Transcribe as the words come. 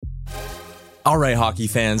All right, hockey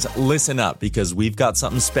fans, listen up because we've got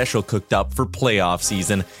something special cooked up for playoff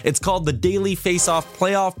season. It's called the Daily Face-Off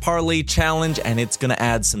Playoff Parlay Challenge, and it's going to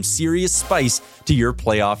add some serious spice to your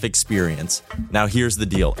playoff experience. Now, here's the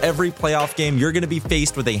deal. Every playoff game, you're going to be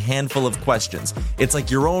faced with a handful of questions. It's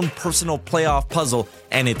like your own personal playoff puzzle,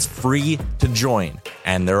 and it's free to join.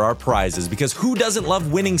 And there are prizes, because who doesn't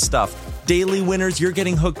love winning stuff? Daily winners, you're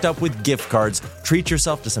getting hooked up with gift cards. Treat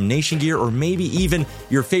yourself to some Nation gear or maybe even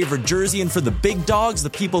your favorite jersey. And for the big dogs, the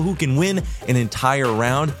people who can win an entire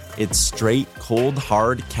round, it's straight, cold,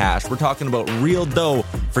 hard cash. We're talking about real dough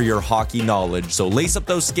for your hockey knowledge. So lace up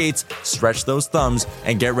those skates, stretch those thumbs,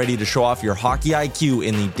 and get ready to show off your hockey IQ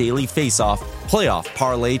in the Daily Face-Off Playoff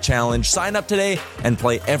Parlay Challenge. Sign up today and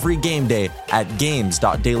play every game day at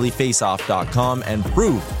games.dailyfaceoff.com and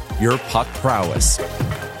prove your puck prowess.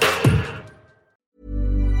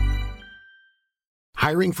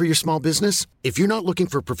 Hiring for your small business? If you're not looking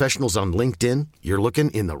for professionals on LinkedIn, you're looking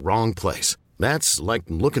in the wrong place. That's like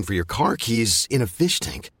looking for your car keys in a fish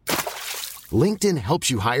tank. LinkedIn helps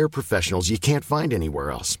you hire professionals you can't find anywhere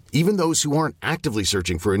else, even those who aren't actively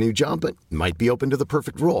searching for a new job but might be open to the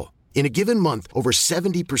perfect role. In a given month, over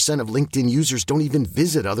 70% of LinkedIn users don't even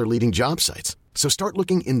visit other leading job sites. So start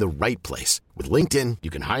looking in the right place. With LinkedIn, you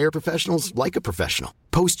can hire professionals like a professional.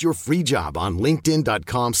 Post your free job on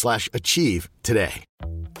linkedin.com/achieve today.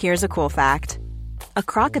 Here's a cool fact. A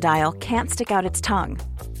crocodile can't stick out its tongue.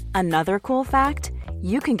 Another cool fact,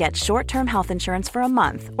 you can get short-term health insurance for a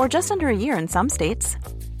month or just under a year in some states.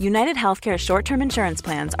 United Healthcare short-term insurance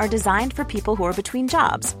plans are designed for people who are between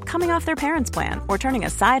jobs, coming off their parents' plan, or turning a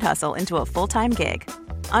side hustle into a full-time gig.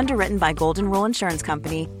 Underwritten by Golden Rule Insurance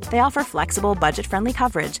Company, they offer flexible, budget-friendly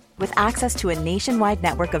coverage with access to a nationwide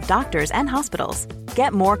network of doctors and hospitals.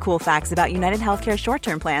 Get more cool facts about United Healthcare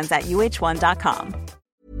short-term plans at uh1.com.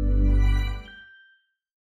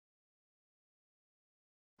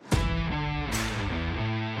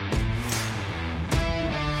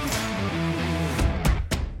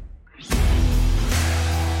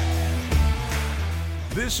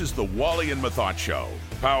 This is the Wally and Methot Show,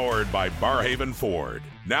 powered by Barrhaven Ford.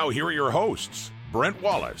 Now here are your hosts, Brent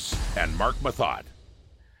Wallace and Mark Methot.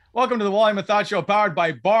 Welcome to the Wally and Methot Show, powered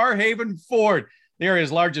by Barrhaven Ford, the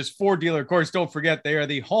area's largest Ford dealer. Of course, don't forget, they are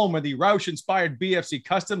the home of the Roush-inspired BFC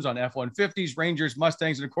customs on F-150s, Rangers,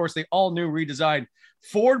 Mustangs, and of course, the all-new redesigned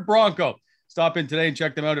Ford Bronco. Stop in today and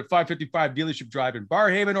check them out at 555 Dealership Drive in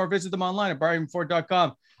Barrhaven, or visit them online at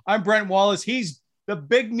barrhavenford.com. I'm Brent Wallace. He's the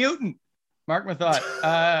big mutant, Mark Methot.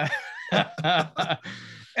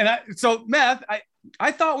 So Meth,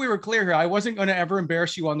 I thought we were clear here. I wasn't going to ever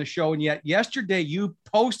embarrass you on the show. And yet yesterday you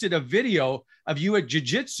posted a video of you at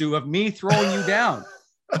jiu-jitsu of me throwing you down.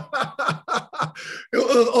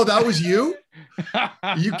 Oh, that was you?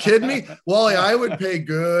 Are you kidding me? Wally, I would pay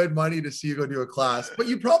good money to see you go do a class, but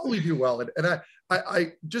you probably do well. And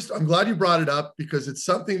I'm glad you brought it up, because it's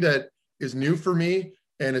something that is new for me.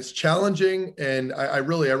 And it's challenging, and I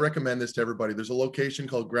recommend this to everybody. There's a location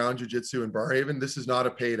called Ground Jiu-Jitsu in Barrhaven. This is not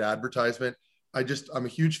a paid advertisement. I'm a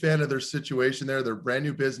huge fan of their situation there. They're a brand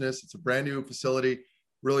new business. It's a brand new facility.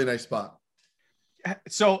 Really nice spot.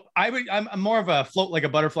 So I'm more of a float like a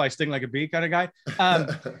butterfly, sting like a bee kind of guy.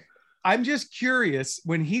 I'm just curious,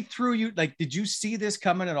 when he threw you, like, did you see this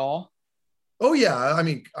coming at all? Oh yeah. I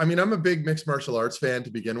mean, I'm a big mixed martial arts fan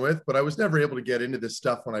to begin with, but I was never able to get into this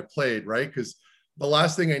stuff when I played, right? Because the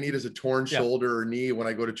last thing I need is a torn shoulder or knee when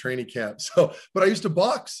I go to training camp. So, but I used to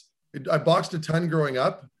box. I boxed a ton growing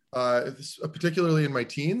up, particularly in my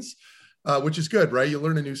teens, which is good, right? You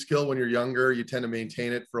learn a new skill when you're younger. You tend to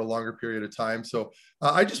maintain it for a longer period of time. So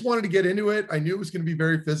I just wanted to get into it. I knew it was going to be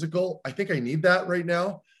very physical. I think I need that right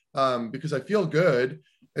now because I feel good.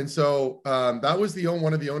 And so that was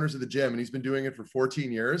one of the owners of the gym, and he's been doing it for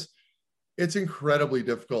 14 years. It's incredibly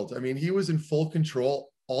difficult. I mean, he was in full control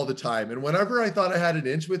all the time. And whenever I thought I had an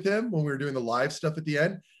inch with him, when we were doing the live stuff at the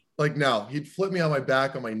end, like, no, he'd flip me on my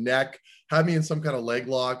back, on my neck, have me in some kind of leg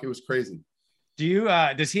lock. It was crazy.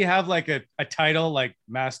 Does he have like a title, like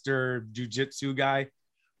Master Jiu-Jitsu guy?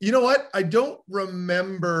 You know what? I don't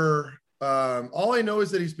remember. All I know is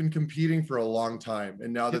that he's been competing for a long time,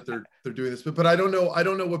 and now that they're doing this, but I don't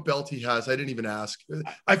know what belt he has. I didn't even ask.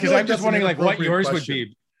 Because I'm just wondering like what yours would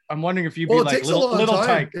be. I'm wondering if you'd be like little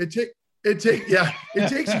tight. It takes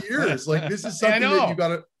years. Like, this is something that you got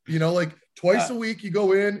to, like twice a week you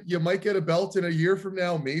go in, you might get a belt in a year from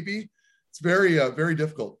now. Maybe. It's very, very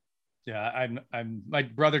difficult. Yeah. My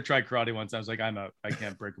brother tried karate once. I was like, I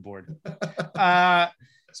can't break a board.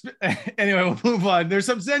 Anyway, we'll move on. There's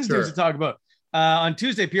some Sens news to talk about. On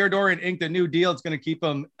Tuesday, Pierre Dorion inked a new deal. It's going to keep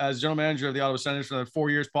him as general manager of the Ottawa Senators for another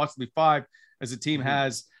 4 years, possibly 5, as the team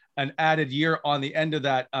has an added year on the end of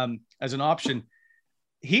that as an option.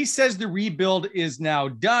 He says the rebuild is now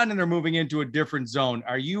done and they're moving into a different zone.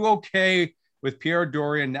 Are you okay with Pierre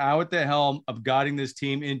Dorion now at the helm of guiding this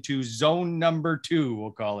team into zone number 2,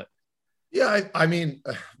 we'll call it? Yeah, I mean,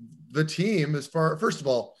 the team, first of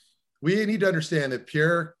all, we need to understand that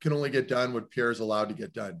Pierre can only get done what Pierre is allowed to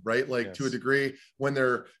get done, right? Like yes. To a degree, when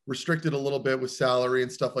they're restricted a little bit with salary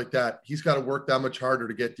and stuff like that, he's got to work that much harder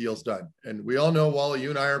to get deals done. And we all know, Wally, you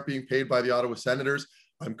and I aren't being paid by the Ottawa Senators.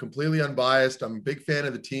 I'm completely unbiased. I'm a big fan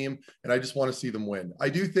of the team, and I just want to see them win. I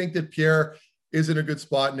do think that Pierre is in a good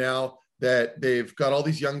spot now, that they've got all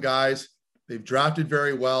these young guys. They've drafted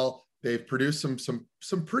very well. They've produced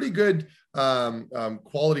some pretty good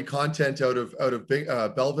quality content out of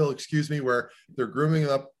Belleville, where they're grooming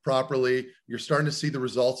them up properly. You're starting to see the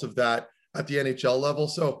results of that at the NHL level.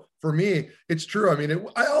 So for me, it's true. I mean,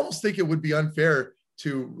 I almost think it would be unfair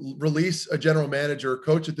to release a general manager or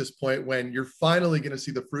coach at this point when you're finally going to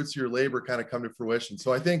see the fruits of your labor kind of come to fruition.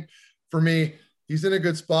 So I think for me, he's in a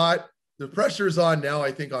good spot. The pressure is on now,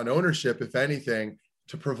 I think, on ownership, if anything,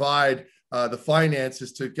 to provide the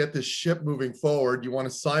finances to get this ship moving forward. You want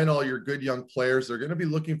to sign all your good young players. They're going to be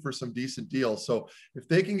looking for some decent deals. So if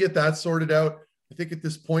they can get that sorted out, I think at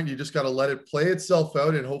this point, you just got to let it play itself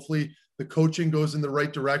out. And hopefully the coaching goes in the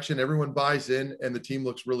right direction. Everyone buys in and the team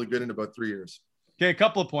looks really good in about 3 years. Okay. A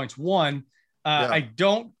couple of points. One, I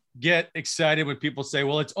don't get excited when people say,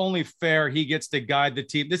 well, it's only fair he gets to guide the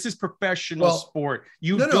team. This is professional sport.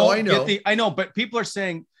 I know, but people are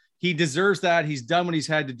saying he deserves that. He's done what he's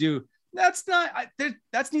had to do. That's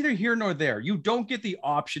neither here nor there. You don't get the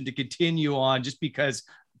option to continue on just because,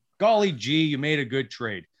 golly gee, you made a good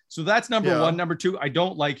trade. So that's number one. Number two, I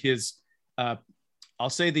don't like his, I'll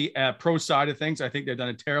say the pro side of things. I think they've done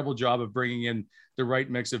a terrible job of bringing in the right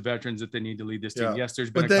mix of veterans that they need to lead this team. Yeah. Yes, there's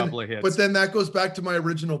been a couple of hits. But then that goes back to my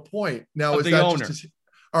original point. Now, is that owner.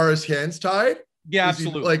 Are his hands tied? Yeah,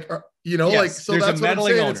 absolutely. So that's what I'm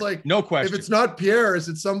saying. Owner. It's like, no question. If it's not Pierre, is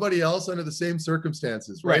it somebody else under the same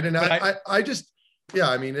circumstances? Right. And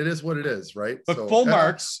I mean, it is what it is. Right. But full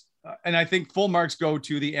marks. And I think full marks go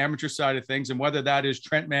to the amateur side of things. And whether that is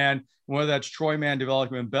Trent Mann, whether that's Troy Mann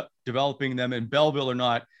developing them in Belleville or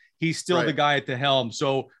not, he's still the guy at the helm.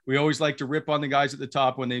 So we always like to rip on the guys at the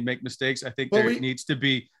top when they make mistakes. I think there needs to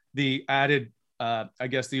be the added,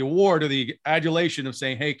 the award or the adulation of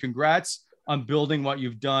saying, hey, congrats on building what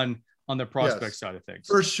you've done on the prospect side of things.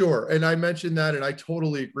 For sure. And I mentioned that, and I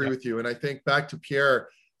totally agree with you. And I think back to Pierre,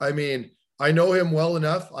 I mean, I know him well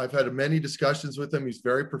enough. I've had many discussions with him. He's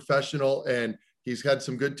very professional, and he's had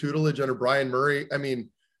some good tutelage under Brian Murray. I mean,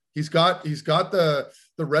 he's got the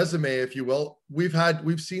resume, if you will.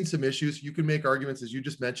 We've seen some issues. You can make arguments, as you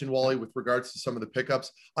just mentioned, Wally, with regards to some of the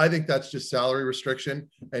pickups. I think that's just salary restriction,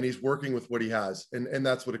 and he's working with what he has. And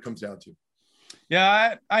that's what it comes down to.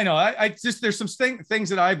 Yeah, I know. I just, there's some things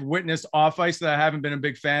that I've witnessed off ice that I haven't been a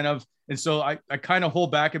big fan of. And so I kind of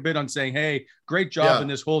hold back a bit on saying, hey, great job in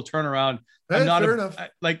this whole turnaround. I'm not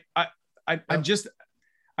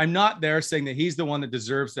I'm not there saying that he's the one that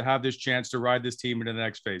deserves to have this chance to ride this team into the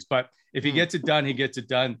next phase. But if he gets it done, he gets it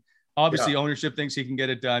done. Obviously, ownership thinks he can get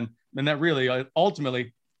it done. And that really,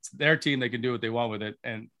 ultimately, it's their team. They can do what they want with it.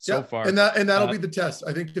 And so far. And that'll be the test.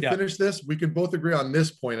 I think to finish this, we can both agree on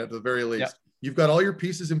this point at the very least. Yeah. You've got all your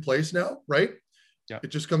pieces in place now, right? Yeah. It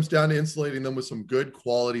just comes down to insulating them with some good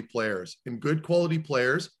quality players. And good quality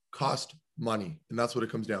players cost money. And that's what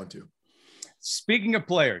it comes down to. Speaking of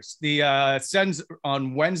players, the Sens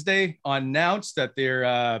on Wednesday announced that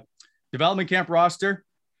their development camp roster,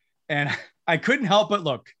 and I couldn't help but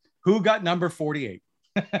look, who got number 48?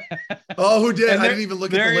 Oh, who did? I didn't even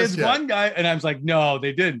look at the list. There is one guy, and I was like, no,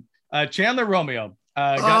 they didn't. Chandler Romeo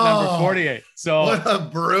got number 48. So what a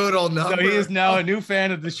brutal number. So he is now a new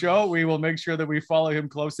fan of the show. We will make sure that we follow him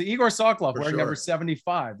closely. Igor Sokolov wearing number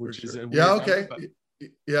 75, which is a weird okay. Number,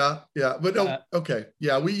 Yeah. But no, okay.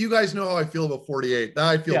 Yeah. You guys know how I feel about 48.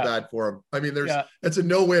 I feel bad for him. I mean, that's a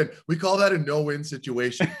no-win. We call that a no-win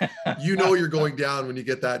situation. You're going down when you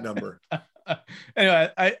get that number. Anyway,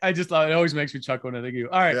 I just thought it always makes me chuckle when I think of you.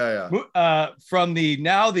 All right. From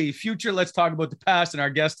the future, let's talk about the past. And our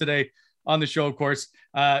guest today on the show, of course,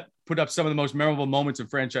 put up some of the most memorable moments in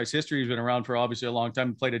franchise history. He's been around for obviously a long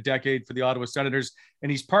time, played a decade for the Ottawa Senators, and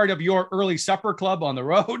he's part of your early supper club on the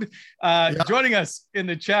road. Joining us in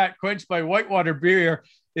the chat, quenched by Whitewater beer,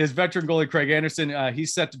 is veteran goalie Craig Anderson.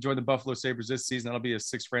 He's set to join the Buffalo Sabres this season. That'll be his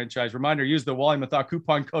 6th franchise. Reminder, use the Wally Methot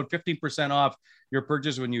coupon code 15% off your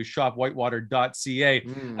purchase when you shop whitewater.ca.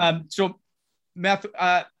 So, Meth,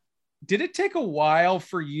 did it take a while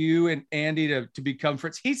for you and Andy to become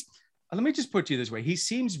friends? Let me just put you this way. He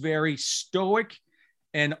seems very stoic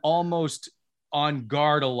and almost on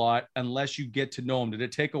guard a lot unless you get to know him? Did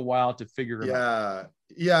it take a while to figure him out?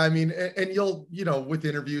 Yeah. I mean, and you'll, with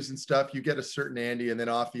interviews and stuff, you get a certain Andy, and then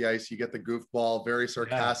off the ice, you get the goofball, very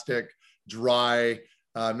sarcastic, dry,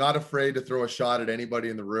 not afraid to throw a shot at anybody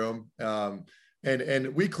in the room.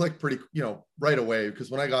 And we clicked pretty, right away, because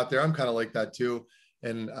when I got there, I'm kind of like that too.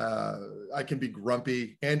 And I can be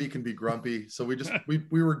grumpy. Andy can be grumpy. So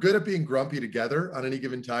we were good at being grumpy together on any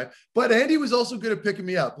given time. But Andy was also good at picking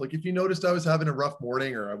me up. Like if you noticed I was having a rough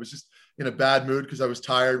morning, or I was just in a bad mood because I was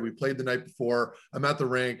tired, we played the night before, I'm at the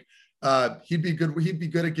rink, he'd be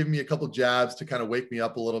good at giving me a couple jabs to kind of wake me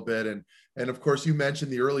up a little bit. And of course, you mentioned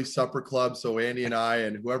the early supper club. So Andy and I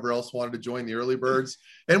and whoever else wanted to join the early birds.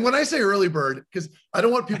 And when I say early bird, because I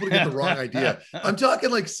don't want people to get the wrong idea, I'm talking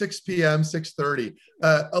like 6 p.m., 6:30.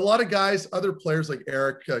 A lot of guys, other players like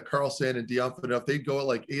Eric Carlson and Dion Phaneuf, they'd go at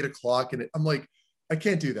like 8 o'clock. And I'm like, I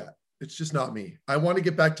can't do that. It's just not me. I want to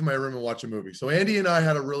get back to my room and watch a movie. So Andy and I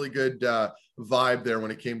had a really good vibe there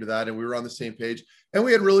when it came to that. And we were on the same page. And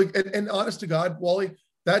we had and honest to God, Wally,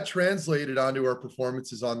 that translated onto our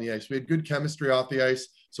performances on the ice. We had good chemistry off the ice.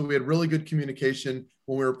 So we had really good communication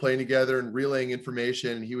when we were playing together and relaying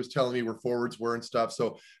information. And he was telling me where forwards were and stuff.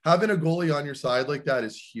 So having a goalie on your side like that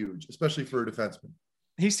is huge, especially for a defenseman.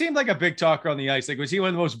 He seemed like a big talker on the ice. Like, was he one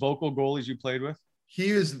of the most vocal goalies you played with?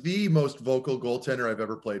 He is the most vocal goaltender I've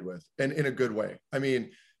ever played with, and in a good way. I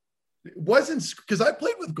mean, it wasn't because I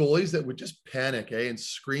played with goalies that would just panic, and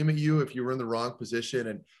scream at you if you were in the wrong position.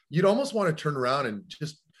 And you'd almost want to turn around and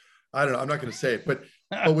just, I don't know, I'm not going to say it, but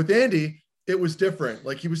with Andy, it was different.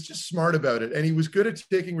 Like he was just smart about it. And he was good at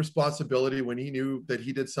taking responsibility when he knew that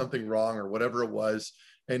he did something wrong or whatever it was,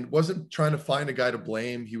 and wasn't trying to find a guy to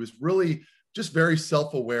blame. He was really just very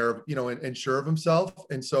self-aware, and sure of himself.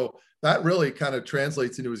 And so that really kind of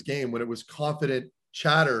translates into his game when it was confident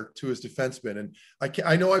chatter to his defenseman. And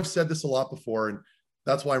I know I've said this a lot before, and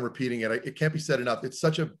that's why I'm repeating it. It can't be said enough. It's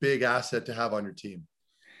such a big asset to have on your team.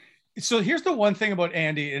 So here's the one thing about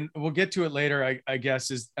Andy, and we'll get to it later, I guess,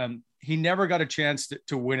 is he never got a chance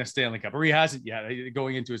to win a Stanley Cup, or he hasn't yet,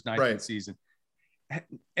 going into his 19th season.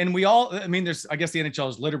 And I guess the NHL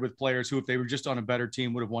is littered with players who, if they were just on a better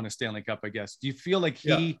team, would have won a Stanley Cup, I guess. Do you feel like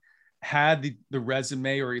he had the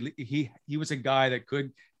resume, or he was a guy that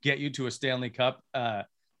could get you to a Stanley Cup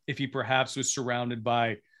if he perhaps was surrounded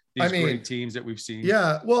by these great teams that we've seen?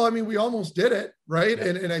 Yeah. Well, we almost did it, right? Yeah.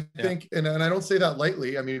 And I think, and I don't say that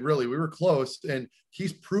lightly. Really, we were close, and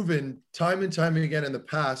he's proven time and time again in the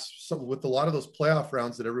past, with a lot of those playoff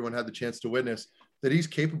rounds that everyone had the chance to witness, that he's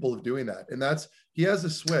capable of doing that. And he has a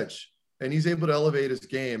switch, and he's able to elevate his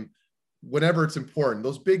game whenever it's important.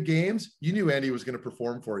 Those big games, you knew Andy was going to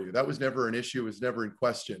perform for you. That was never an issue. It was never in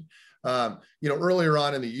question. Earlier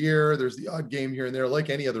on in the year, there's the odd game here and there,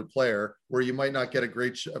 like any other player, where you might not get a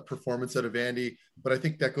great performance out of Andy, but I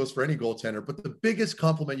think that goes for any goaltender. But the biggest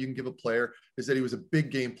compliment you can give a player is that he was a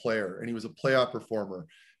big game player, and he was a playoff performer.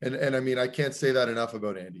 And I can't say that enough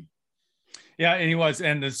about Andy. Yeah, and he was.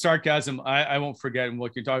 And the sarcasm, I won't forget, and we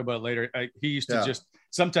can talk about it later. He used to just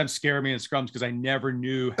sometimes scare me in scrums because I never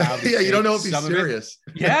knew how to you don't know if he's serious.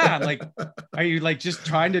 Yeah, like, are you like just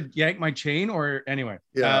trying to yank my chain, or anyway?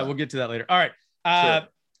 We'll get to that later. All right. Sure.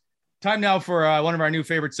 Time now for one of our new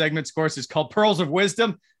favorite segments, of course. It's called Pearls of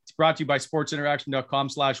Wisdom. It's brought to you by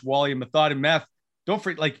sportsinteraction.com/Wally and Methot and Meth. Don't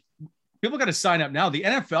forget, people got to sign up now. The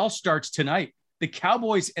NFL starts tonight. The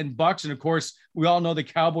Cowboys and Bucks. And of course, we all know the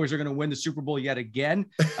Cowboys are going to win the Super Bowl yet again.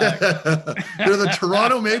 They're the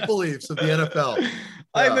Toronto Maple Leafs of the NFL.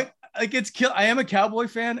 Yeah. I am a Cowboy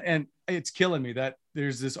fan, and it's killing me that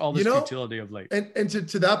there's all this futility of late. And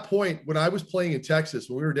to that point, when I was playing in Texas,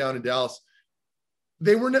 when we were down in Dallas,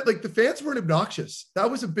 they weren't the fans weren't obnoxious. That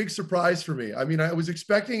was a big surprise for me. I was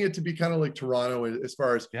expecting it to be kind of like Toronto as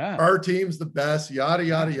far as our team's the best, yada,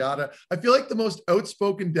 yada, yada. I feel like the most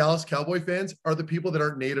outspoken Dallas Cowboy fans are the people that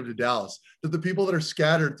aren't native to Dallas. They're the people that are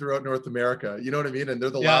scattered throughout North America. You know what I mean? And they're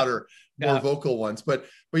the louder, more vocal ones. But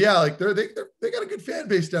yeah, they got a good fan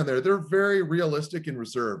base down there. They're very realistic and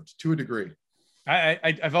reserved to a degree.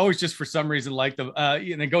 I've always just, for some reason, liked them.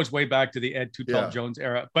 And it goes way back to the Ed 212 Jones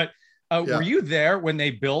era. But were you there when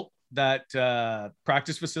they built that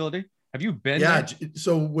practice facility? Have you been there?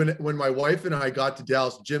 So when my wife and I got to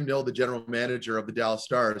Dallas, Jim Nill, the general manager of the Dallas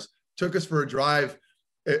Stars, took us for a drive,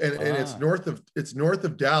 and it's north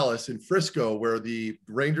of Dallas in Frisco, where the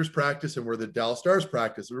Rangers practice and where the Dallas Stars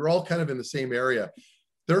practice. We were all kind of in the same area.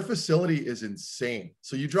 Their facility is insane.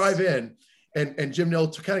 So you drive in, and Jim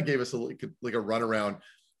Nill kind of gave us a runaround.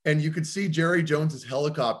 and you could see Jerry Jones's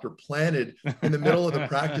helicopter planted in the middle of the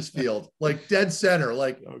practice field, like dead center,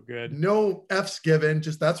 like no F's given,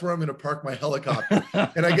 just that's where I'm going to park my helicopter.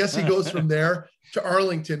 And I guess he goes from there to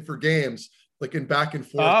Arlington for games, like in back and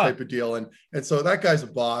forth type of deal. And so that guy's a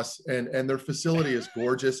boss, and their facility is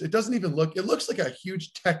gorgeous. It doesn't even look, it looks like a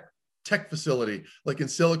huge tech facility, like in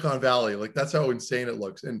Silicon Valley. Like that's how insane it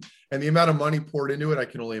looks. And the amount of money poured into it, I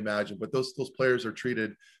can only imagine, but those players are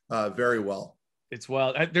treated very well. It's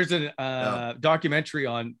wild. There's a documentary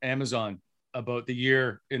on Amazon about the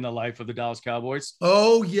year in the life of the Dallas Cowboys.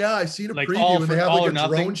 Oh yeah, I've seen a preview, and they have like a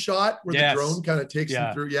drone shot where the drone kind of takes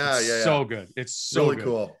them through. Yeah. So good. It's so really good.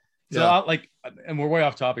 Cool. So and we're way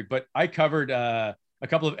off topic, but I covered a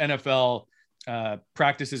couple of NFL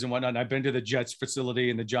practices and whatnot. And I've been to the Jets facility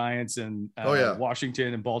and the Giants and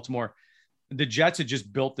Washington and Baltimore. The Jets had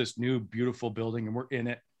just built this new beautiful building, and we're in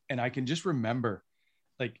it. And I can just remember,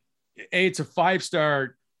 like, it's a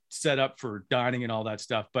 5-star setup for dining and all that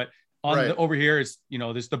stuff, but over here is,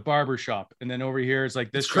 there's the barber shop, and then over here is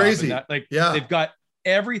like this crazy. Shop and that, they've got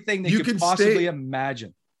everything you could possibly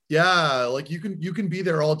imagine. Yeah, like you can be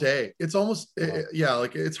there all day. It's almost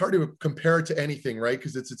like it's hard to compare it to anything, right?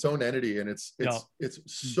 Because it's its own entity, and it's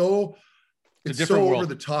so over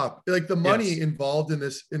the top. Like the money involved in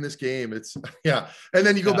this game, it's and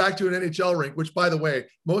then you go back to an NHL rink, which by the way,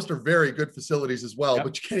 most are very good facilities as well,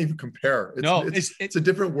 but you can't even compare. It's a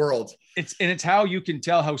different world. It's how you can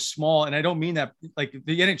tell how small, and I don't mean that like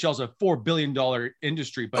the NHL is a $4 billion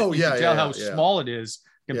industry, but you can tell how small it is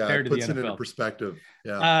compared to the NFL. It into perspective.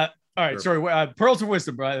 Yeah. All right. Sorry. Pearls of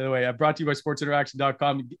Wisdom, by the way, brought to you by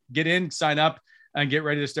sportsinteraction.com. Get in, sign up, and get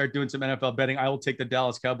ready to start doing some NFL betting. I will take the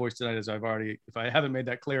Dallas Cowboys tonight, if I haven't made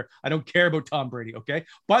that clear. I don't care about Tom Brady. Okay.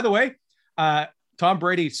 By the way, Tom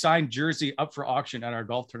Brady signed jersey up for auction at our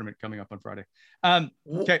golf tournament coming up on Friday.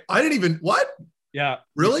 Okay. I didn't even, what? Yeah.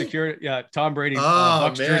 Really? Secured, Tom Brady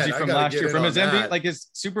Bucks jersey from last year, from his MVP, like his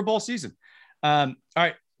Super Bowl season. All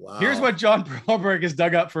right. Wow. Here's what John Perlberg has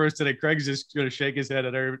dug up for us today. Craig's just going to shake his head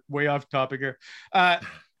at our way off topic here.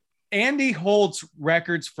 Andy holds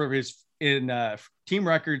records for his team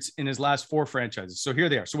records in his last 4 franchises. So here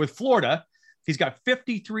they are. So with Florida, he's got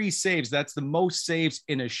 53 saves. That's the most saves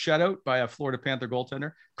in a shutout by a Florida Panther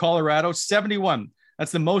goaltender. Colorado, 71.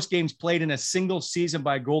 That's the most games played in a single season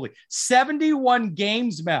by a goalie. 71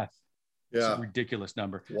 games, Meth. Yeah. It's a ridiculous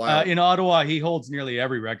number. Wow. In Ottawa, he holds nearly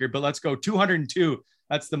every record, but let's go 202.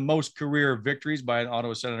 That's the most career victories by an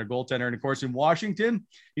Ottawa Senator goaltender. And of course, in Washington,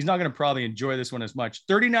 he's not going to probably enjoy this one as much.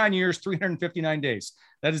 39 years, 359 days.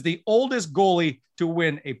 That is the oldest goalie to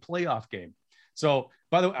win a playoff game. So,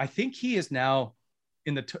 by the way, I think he is now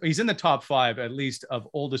he's in the top 5, at least, of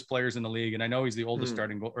oldest players in the league. And I know he's the oldest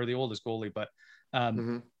the oldest goalie, but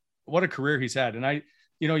what a career he's had. And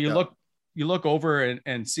you look over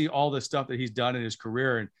and see all the stuff that he's done in his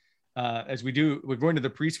career. And as we're going to the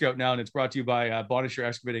pre-scout now, and it's brought to you by Bonisher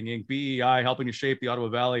Excavating Inc., BEI, helping to shape the Ottawa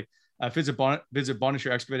Valley. Visit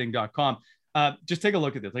BonisherExcavating.com. Just take a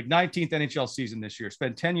look at this. Like 19th NHL season this year.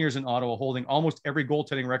 Spent 10 years in Ottawa, holding almost every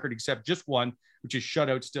goaltending record except just one, which is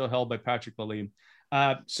shutout, still held by Patrick Lalime.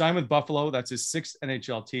 Signed with Buffalo. That's his 6th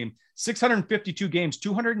NHL team. 652 games,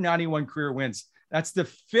 291 career wins. That's the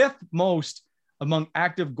 5th most among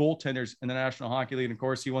active goaltenders in the National Hockey League. And of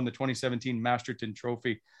course, he won the 2017 Masterton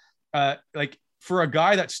Trophy. Like for a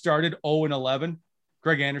guy that started 0-11,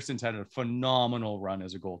 Greg Anderson's had a phenomenal run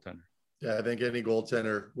as a goaltender. Yeah, I think any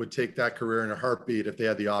goaltender would take that career in a heartbeat if they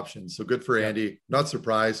had the option. So good for Andy. Not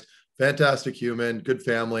surprised. Fantastic human, good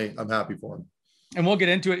family. I'm happy for him. And we'll get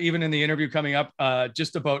into it even in the interview coming up,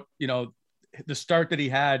 just about, the start that he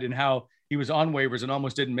had and how he was on waivers and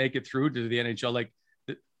almost didn't make it through to the NHL. Like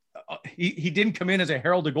he didn't come in as a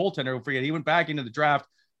heralded goaltender. Don't forget, he went back into the draft,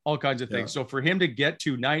 all kinds of things. So for him to get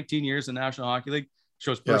to 19 years in the National Hockey League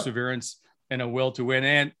shows perseverance and a will to win.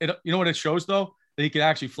 And you know what it shows though? That he can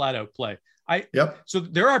actually flat out play. So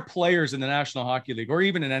there are players in the National Hockey League or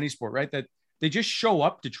even in any sport, right, that they just show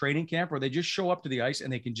up to training camp or they just show up to the ice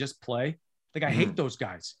and they can just play. Like I hate those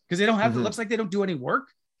guys because they don't have, it looks like they don't do any work.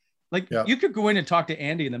 Like you could go in and talk to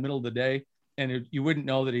Andy in the middle of the day and you wouldn't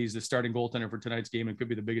know that he's the starting goaltender for tonight's game and could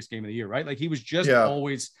be the biggest game of the year, right? Like he was just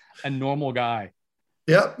always a normal guy.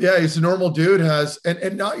 Yeah, he's a normal dude,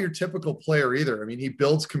 and not your typical player either. I mean, he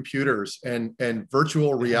builds computers and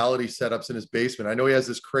virtual reality setups in his basement. I know he has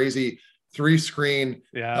this crazy 3-screen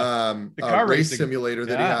race simulator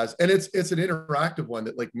that he has, and it's an interactive one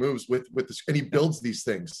that like moves with this, and he builds these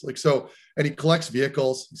things like so, and he collects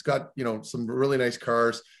vehicles. He's got some really nice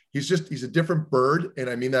cars. He's a different bird, and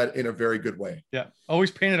I mean that in a very good way. Yeah,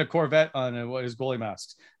 always painted a Corvette on his goalie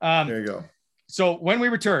masks. There you go. So when we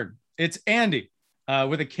return, it's Andy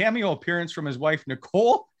with a cameo appearance from his wife,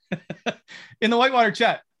 Nicole, in the Whitewater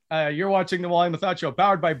chat. You're watching the Wally Methot Show,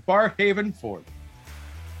 powered by Barhaven Ford.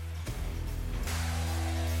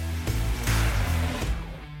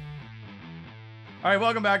 All right,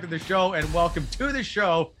 welcome back to the show, and welcome to the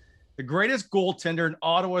show, the greatest goaltender in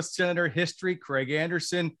Ottawa Senator history, Craig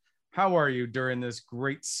Anderson. How are you during this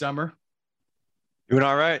great summer? Doing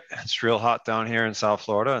all right. It's real hot down here in South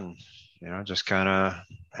Florida, and just kind of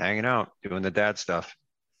hanging out, doing the dad stuff.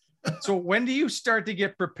 So when do you start to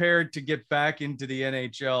get prepared to get back into the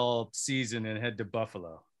NHL season and head to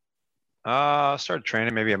Buffalo? Started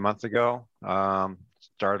training maybe a month ago.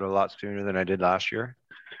 Started a lot sooner than I did last year.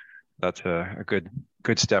 That's a good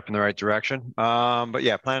step in the right direction. But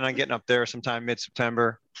yeah, planning on getting up there sometime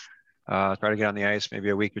mid-September. Try to get on the ice maybe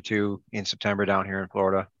a week or two in September down here in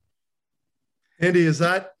Florida. Andy, is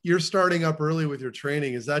that you're starting up early with your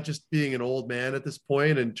training? Is that just being an old man at this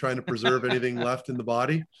point and trying to preserve anything left in the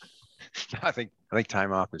body? I think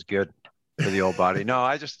time off is good for the old body. No,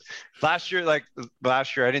 last year I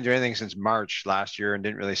didn't do anything since March last year and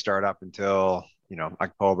didn't really start up until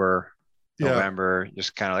October, November.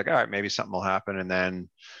 Just kind of like, all right, maybe something will happen. And then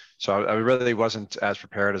so I really wasn't as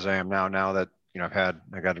prepared as I am now that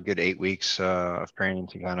I got a good 8 weeks of training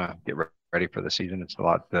to kind of get ready for the season. It's a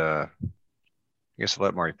lot I guess a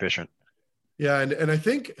lot more efficient. Yeah. And I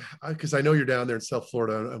think, because I know you're down there in South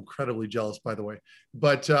Florida, I'm incredibly jealous, by the way,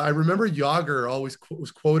 but I remember Yager always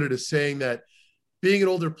was quoted as saying that being an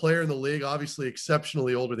older player in the league, obviously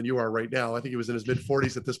exceptionally older than you are right now. I think he was in his mid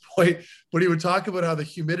 40s at this point, but he would talk about how the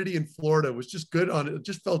humidity in Florida was just it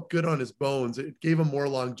just felt good on his bones. It gave him more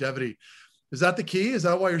longevity. Is that the key? Is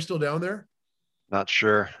that why you're still down there? Not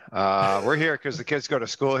sure. We're here because the kids go to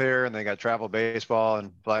school here and they got travel baseball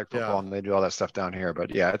and flag football and they do all that stuff down here.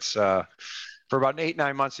 But yeah, it's for about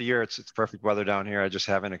 8-9 months a year. It's perfect weather down here. I just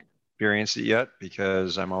haven't experienced it yet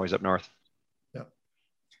because I'm always up north. Yeah.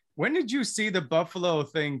 When did you see the Buffalo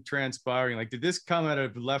thing transpiring? Like, did this come out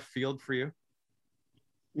of left field for you?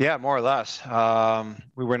 Yeah, more or less.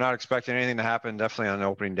 We were not expecting anything to happen. Definitely on the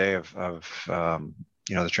opening day of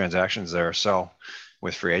the transactions there. So.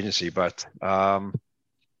 With free agency, but kind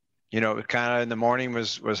of in the morning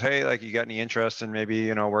was hey, like, you got any interest in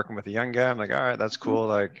maybe working with a young guy? I'm like, all right, that's cool.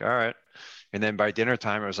 Like, all right. And then by dinner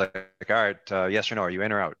time, it was like all right, yes or no, are you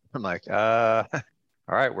in or out? I'm like, all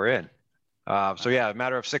right, we're in. So yeah, a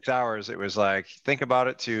matter of 6 hours, it was like, think about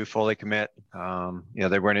it to fully commit.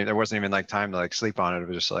 There wasn't even like time to like sleep on it. It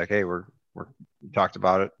was just like, hey, we talked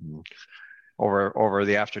about it over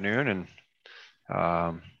the afternoon, and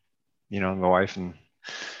my wife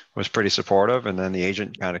was pretty supportive, and then the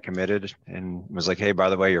agent kind of committed and was like, hey, by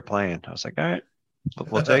the way, you're playing. I was like, all right,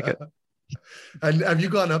 we'll take it. And have you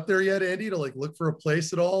gone up there yet, Andy, to like look for a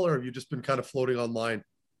place at all, or have you just been kind of floating online?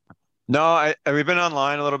 No, we've been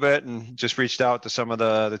online a little bit and just reached out to some of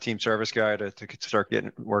the team service guy to start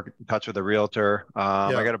getting in touch with a realtor.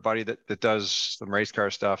 I got a buddy that does some race car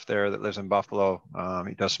stuff there that lives in Buffalo.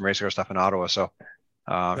 He does some race car stuff in Ottawa. So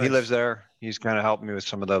nice. He lives there. He's kind of helping me with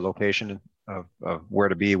some of the location of where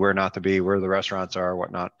to be, where not to be, where the restaurants are,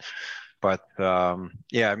 whatnot. But last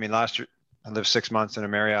year I lived 6 months in a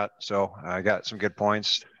Marriott, so I got some good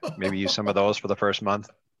points. Maybe use some of those for the first month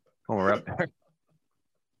when we're up there.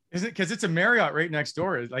 Is it because it's a Marriott right next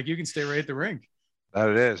door? Like, you can stay right at the rink. That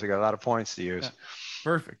it is. I got a lot of points to use. Yeah.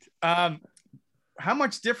 Perfect. How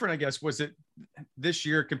much different, I guess, was it this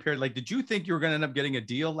year compared? Like, did you think you were going to end up getting a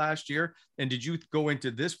deal last year? And did you go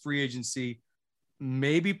into this free agency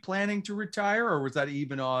maybe planning to retire, or was that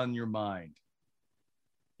even on your mind?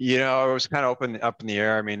 It was kind of up in the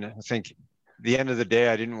air. I mean, I think at the end of the day,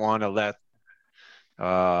 I didn't want to let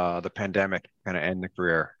the pandemic kind of end the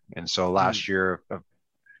career. And so last year,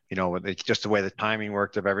 just the way the timing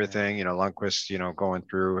worked of everything, Lundqvist, going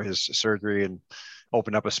through his surgery and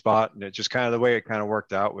opened up a spot, and it just kind of the way it kind of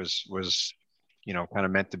worked out was kind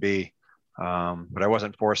of meant to be. But I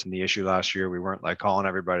wasn't forcing the issue last year. We weren't like calling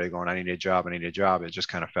everybody going, I need a job. It just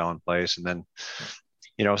kind of fell in place. And then,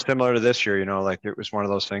 similar to this year, like it was one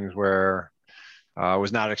of those things where I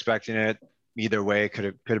was not expecting it. Either way, could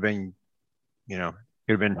have been, could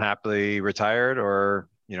have been happily retired or,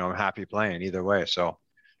 happy playing either way. So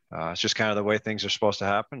it's just kind of the way things are supposed to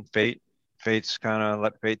happen. Fate's kind of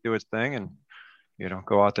let fate do its thing and,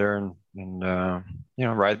 go out there and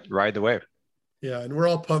ride the wave. Yeah. And we're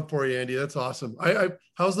all pumped for you, Andy. That's awesome.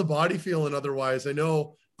 How's the body feeling otherwise? I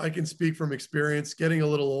know I can speak from experience. Getting a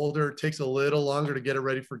little older, it takes a little longer to get it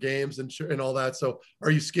ready for games and all that. So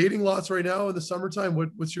are you skating lots right now in the summertime?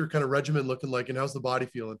 What's your kind of regimen looking like, and how's the body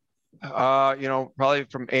feeling? Probably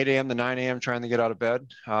from 8 a.m. to 9 a.m. trying to get out of bed.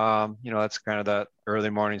 That's kind of that early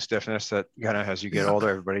morning stiffness that kind of as you get older,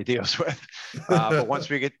 everybody deals with. But once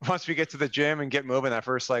we get to the gym and get moving, that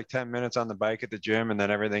first like 10 minutes on the bike at the gym, and then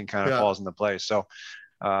everything kind of falls into place. So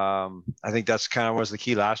I think that's kind of was the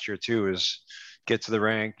key last year too, is get to the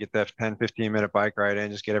rink, get that 10, 15-minute bike ride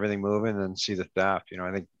in, just get everything moving and see the staff.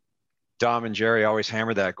 I think Dom and Jerry always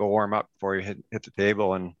hammered that, go warm up before you hit the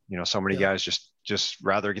table. And, so many guys just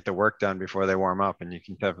rather get the work done before they warm up. And you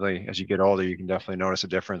can definitely, as you get older, you can definitely notice a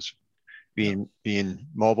difference being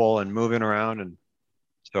mobile and moving around. And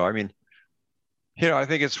so, I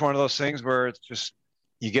think it's one of those things where it's just,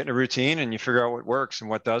 you get in a routine and you figure out what works and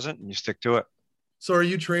what doesn't, and you stick to it. So are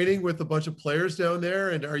you training with a bunch of players down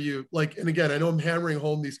there? And are you and again, I know I'm hammering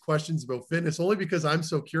home these questions about fitness only because I'm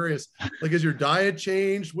so curious, has your diet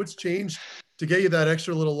changed? What's changed to get you that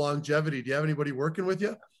extra little longevity? Do you have anybody working with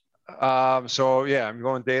you? I'm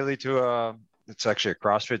going daily to it's actually a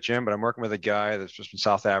CrossFit gym, but I'm working with a guy that's just from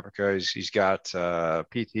South Africa. He's got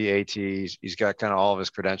PT, AT, he's got kind of all of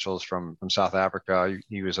his credentials from South Africa.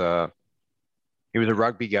 He was a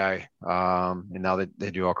rugby guy, and now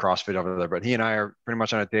they do all CrossFit over there. But he and I are pretty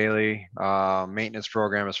much on a daily maintenance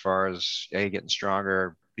program as far as A, getting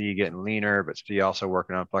stronger, B, getting leaner, but C, also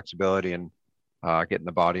working on flexibility and getting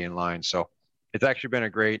the body in line. So it's actually been a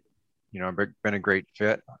great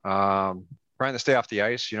fit. Trying to stay off the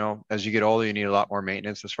ice. As you get older, you need a lot more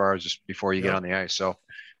maintenance as far as just before you get on the ice. So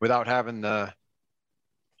without having the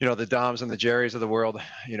Doms and the Jerrys of the world,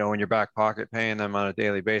 in your back pocket, paying them on a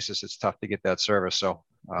daily basis, it's tough to get that service. So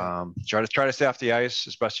try to stay off the ice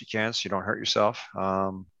as best you can so you don't hurt yourself.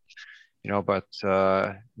 But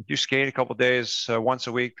you skate a couple days once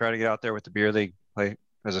a week, try to get out there with the beer league, play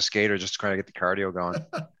as a skater, just trying to get the cardio going.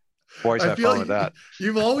 Boys have fun with that.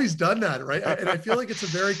 You've always done that, right? And I feel like it's a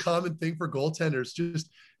very common thing for goaltenders. Just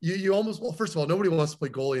you almost, well, first of all, nobody wants to play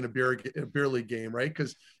goalie in a beer league game, right?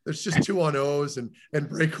 Because there's just 2-on-0s and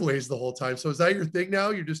breakaways the whole time. So is that your thing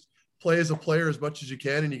now? You just play as a player as much as you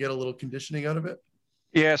can, and you get a little conditioning out of it?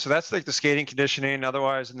 Yeah, so that's like the skating conditioning.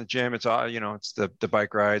 Otherwise, in the gym, it's all it's the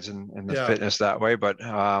bike rides and the fitness that way. But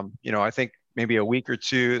I think maybe a week or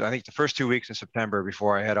two. I think the first 2 weeks in September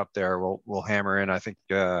before I head up there, we'll hammer in. I think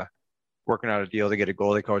working out a deal to get a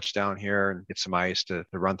goalie coach down here and get some ice to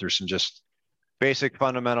run through some just basic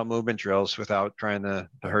fundamental movement drills without trying to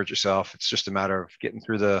hurt yourself. It's just a matter of getting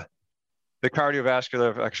through the cardiovascular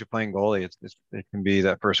of actually playing goalie. It can be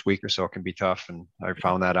that first week or so, it can be tough. And I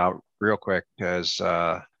found that out real quick because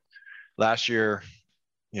last year,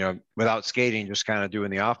 without skating, just kind of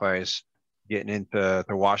doing the off ice, getting into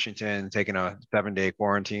Washington, taking a 7-day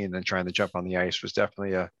quarantine, and then trying to jump on the ice was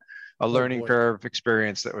definitely a learning curve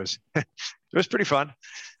experience that was it was pretty fun.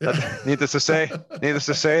 Needless to say,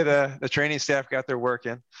 the training staff got their work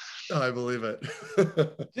in. Oh, I believe it.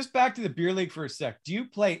 Just back to the beer league for a sec. Do you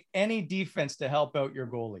play any defense to help out your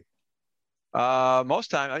goalie? Most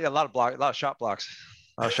time, a lot of shot blocks.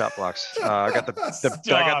 I got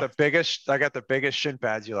the biggest shin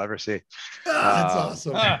pads you'll ever see. That's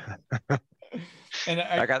awesome.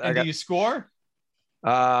 And do you score?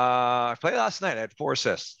 I played last night. I had 4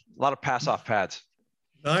 assists. A lot of pass off pads.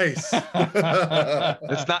 Nice.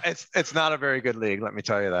 It's not a very good league. Let me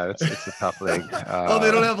tell you that. It's a tough league.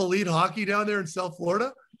 They don't have elite hockey down there in South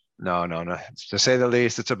Florida? No. To say the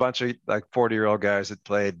least, it's a bunch of like 40-year-old guys that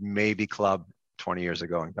played maybe club 20 years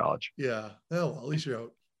ago in college. Yeah. Oh, well, at least you're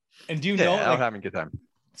out. And do you know, I'm having a good time.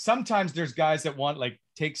 Sometimes there's guys that want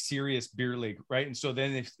take serious beer league, right? And so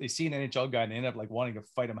then if they see an NHL guy and they end up wanting to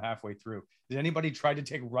fight him halfway through. Does anybody try to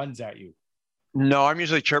take runs at you? No, I'm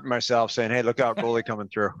usually chirping myself saying, "Hey, look out, goalie coming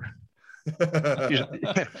through."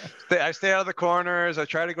 I stay out of the corners. I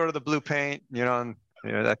try to go to the blue paint, and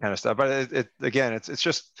that kind of stuff. But it's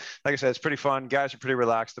just like I said, it's pretty fun. Guys are pretty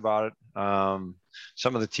relaxed about it.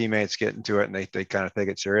 Some of the teammates get into it and they kind of take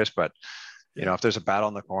it serious. But if there's a battle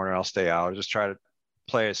in the corner, I'll stay out. I'll just try to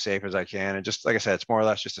play as safe as I can. And just like I said, it's more or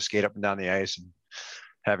less just to skate up and down the ice and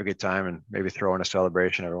have a good time and maybe throw in a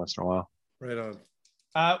celebration every once in a while. Right on.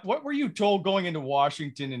 What were you told going into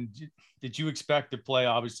Washington, and did you expect to play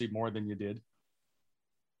obviously more than you did?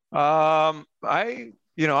 Obviously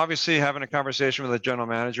having a conversation with a general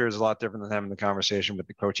manager is a lot different than having the conversation with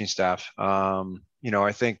the coaching staff. I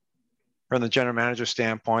think from the general manager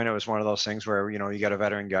standpoint, it was one of those things where, you got a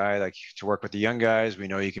veteran guy to work with the young guys. We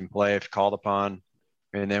know you can play if called upon.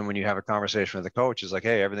 And then when you have a conversation with the coach, it's like,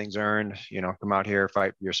 hey, everything's earned, come out here,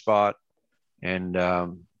 fight for your spot. And,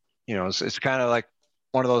 it's kind of like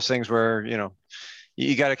one of those things where,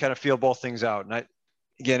 you got to kind of feel both things out. And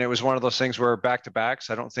it was one of those things where back-to-backs,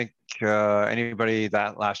 I don't think anybody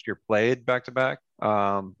that last year played back-to-back.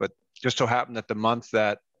 But just so happened that the month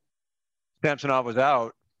that Samsonov was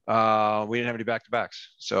out, we didn't have any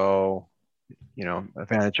back-to-backs. So,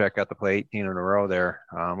 Vanacek got to play 18 in a row there.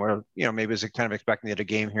 Where, maybe it was kind of expecting to get a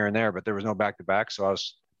game here and there, but there was no back-to-back. So I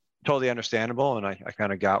was totally understandable, and I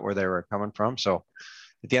kind of got where they were coming from. So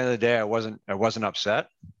at the end of the day, I wasn't upset,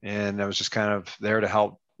 and I was just kind of there to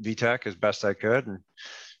help VTech as best I could,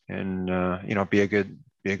 and be a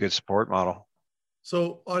good support model.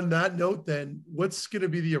 So on that note, then, what's going to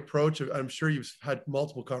be the approach? I'm sure you've had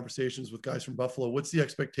multiple conversations with guys from Buffalo. What's the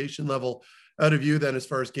expectation level out of you then, as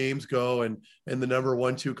far as games go, and the number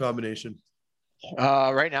 1-2 combination?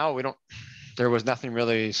 Right now, there was nothing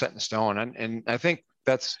really set in stone. And I think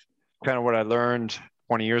that's kind of what I learned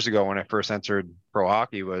 20 years ago when I first entered pro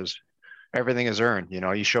hockey was everything is earned.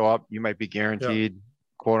 You show up, you might be guaranteed,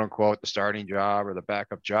 quote unquote, the starting job or the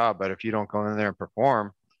backup job. But if you don't go in there and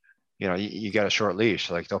perform, you got a short leash.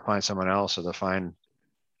 Like, they'll find someone else, or they'll find,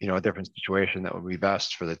 a different situation that would be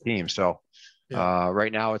best for the team. So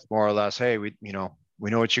right now it's more or less, hey, we know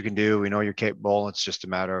what you can do. We know you're capable. It's just a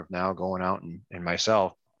matter of now going out and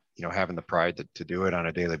myself, having the pride to do it on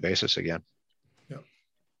a daily basis again. Yeah.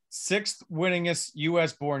 6th winningest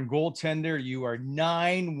U.S. born goaltender. You are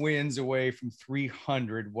 9 wins away from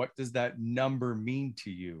 300. What does that number mean to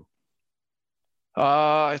you?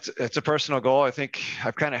 It's a personal goal. I think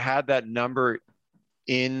I've kind of had that number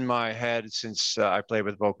in my head since I played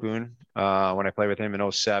with Vokun. When I played with him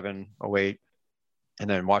in 07, 08, and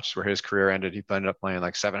then watched where his career ended. He ended up playing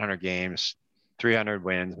like 700 games, 300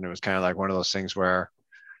 wins. And it was kind of like one of those things where,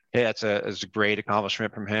 hey, it's a great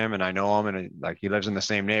accomplishment from him. And I know him, and like, he lives in the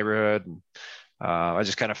same neighborhood. And I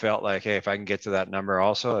just kind of felt like, hey, if I can get to that number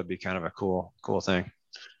also, it'd be kind of a cool thing.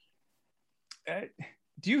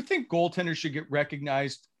 Do you think goaltenders should get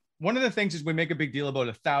recognized? One of the things is we make a big deal about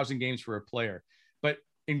 1,000 games for a player, but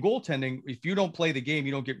in goaltending, if you don't play the game,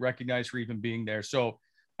 you don't get recognized for even being there. So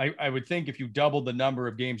I would think if you double the number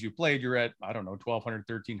of games you played, you're at, I don't know, 1,200,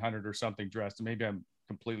 1,300 or something dressed. And maybe I'm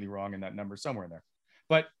completely wrong in that number somewhere in there.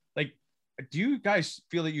 But like, do you guys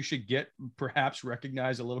feel that you should get perhaps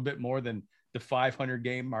recognized a little bit more than the 500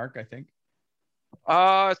 game mark, I think?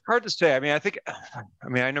 It's hard to say. I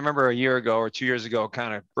remember a year ago or 2 years ago,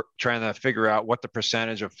 kind of trying to figure out what the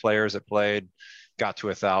percentage of players that played got to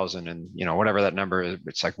 1,000, and whatever that number is,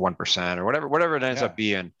 it's like 1% or whatever it ends up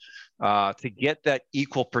being. To get that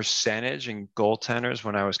equal percentage in goaltenders,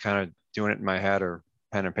 when I was kind of doing it in my head or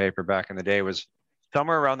pen and paper back in the day, was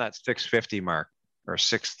somewhere around that 650 mark or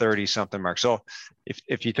 630 something mark. So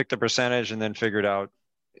if you took the percentage and then figured out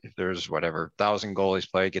if there's 1,000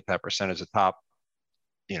 goalies played, get that percentage of top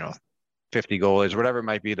 50 goalies, whatever it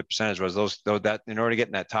might be, the percentage was that in order to get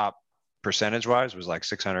in that top percentage wise was like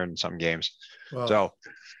 600 and some games. Wow. So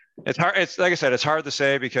it's hard. It's like I said, it's hard to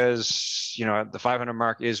say because, the 500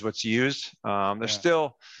 mark is what's used. There's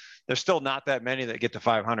still not that many that get to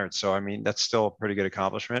 500. So, that's still a pretty good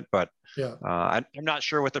accomplishment, but I'm not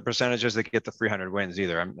sure what the percentage is that get to 300 wins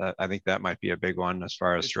either. I think that might be a big one as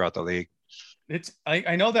far as throughout the league.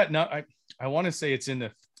 I know that I want to say it's in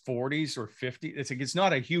the 40s or 50. It's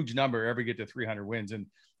not a huge number ever get to 300 wins. And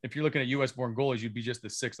if you're looking at US born goalies, you'd be just the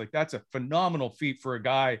 6th. Like, that's a phenomenal feat for a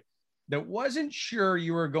guy that wasn't sure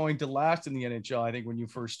you were going to last in the NHL, I think, when you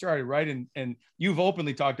first started, right? And you've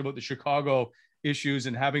openly talked about the Chicago issues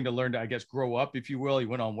and having to learn to, I guess, grow up, if you will. You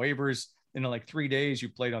went on waivers, and in like 3 days, you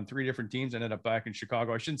played on 3 different teams, ended up back in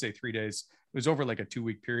Chicago. I shouldn't say 3 days. It was over like a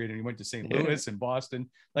 2-week period, and you went to St. Louis and Boston.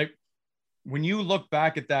 Like, when you look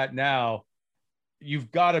back at that now,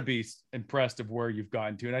 you've got to be impressed of where you've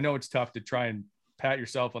gotten to. And I know it's tough to try and pat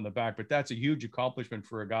yourself on the back, but that's a huge accomplishment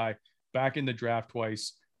for a guy back in the draft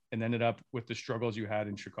twice and ended up with the struggles you had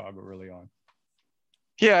in Chicago early on.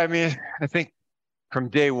 Yeah. I think from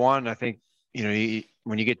day one,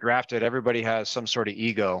 when you get drafted, everybody has some sort of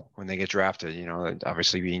ego when they get drafted.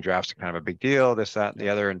 Obviously being drafted kind of a big deal, this, that, and the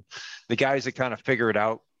other. And the guys that kind of figure it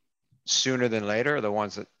out sooner than later are the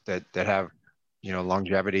ones that have,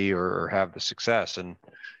 longevity or have the success. And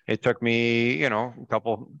it took me, a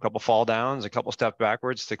couple fall downs, a couple steps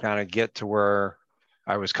backwards to kind of get to where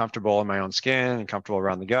I was comfortable in my own skin and comfortable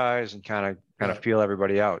around the guys and kind of feel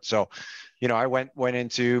everybody out. So, I went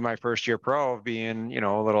into my first year pro of being,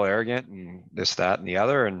 a little arrogant and this, that, and the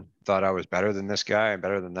other, and thought I was better than this guy and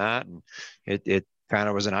better than that. And it kind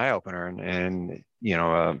of was an eye opener and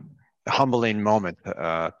a humbling moment,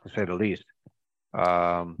 to say the least.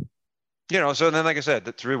 So then, like I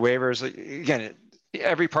said, through waivers, again,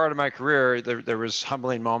 every part of my career, there was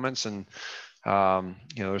humbling moments, and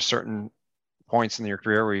there's certain points in your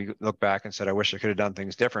career where you look back and said, I wish I could have done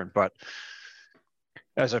things different. But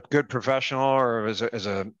as a good professional or as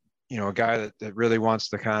a a guy that really wants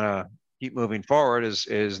to kind of keep moving forward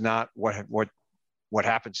is not what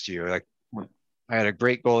happens to you. Like, I had a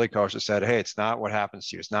great goalie coach that said, "Hey, it's not what happens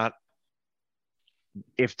to you. It's not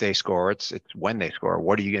if they score, it's when they score.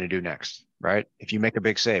 What are you going to do next?" Right? If you make a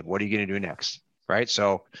big save, what are you going to do next? Right?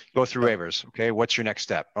 So go through waivers. Okay, what's your next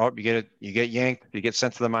step? Oh, you get yanked, you get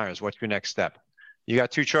sent to the minors. What's your next step? You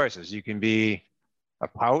got two choices. You can be a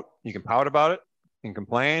pout. You can pout about it and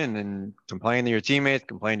complain, and then complain to your teammates,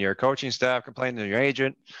 complain to your coaching staff, complain to your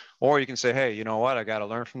agent, or you can say, "Hey, you know what? I got to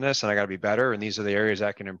learn from this, and I got to be better, and these are the areas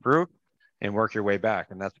I can improve," and work your way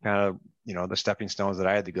back. And that's kind of the stepping stones that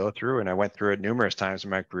I had to go through, and I went through it numerous times in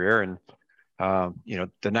my career. And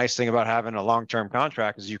the nice thing about having a long-term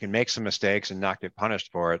contract is you can make some mistakes and not get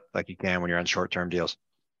punished for it like you can when you're on short-term deals.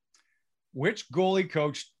 Which goalie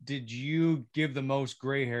coach did you give the most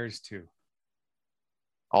gray hairs to?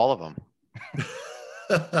 All of them.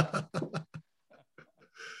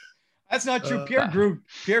 That's not true.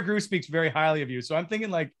 Pierre Gru speaks very highly of you. So I'm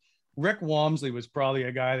thinking like Rick Walmsley was probably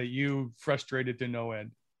a guy that you frustrated to no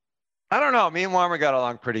end. I don't know. Me and Walmer got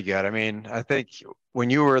along pretty good. I mean, I think when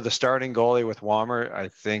you were the starting goalie with Walmer, I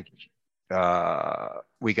think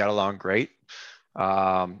we got along great.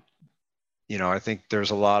 I think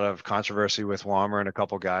there's a lot of controversy with Walmer and a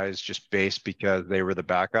couple guys just based because they were the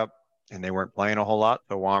backup and they weren't playing a whole lot.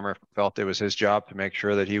 So Walmer felt it was his job to make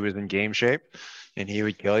sure that he was in game shape and he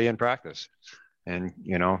would kill you in practice. And,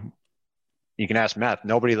 you can ask Meth.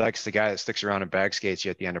 Nobody likes the guy that sticks around and bag skates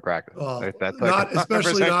you at the end of practice.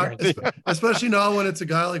 Especially not when it's a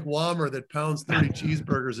guy like Walmer that pounds 30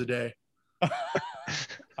 cheeseburgers a day.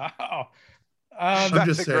 Wow.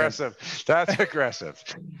 That's aggressive. That's aggressive.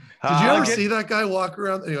 Did you ever see that guy walk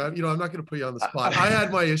around? Anyway, I'm not going to put you on the spot. I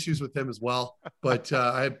had my issues with him as well, but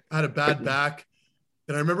I had a bad back,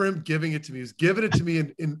 and I remember him giving it to me. He was giving it to me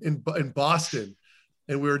in Boston.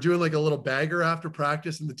 And we were doing like a little bagger after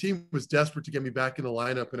practice, and the team was desperate to get me back in the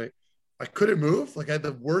lineup. And I couldn't move. Like, I had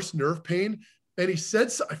the worst nerve pain. And he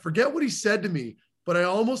said, I forget what he said to me, but I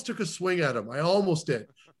almost took a swing at him. I almost did,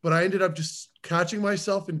 but I ended up just catching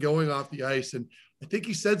myself and going off the ice. And I think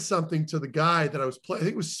he said something to the guy that I was playing. I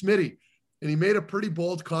think it was Smitty. And he made a pretty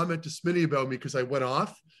bold comment to Smitty about me because I went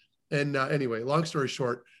off. And anyway, long story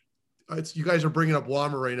short, you guys are bringing up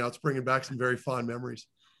Walmer right now. It's bringing back some very fond memories.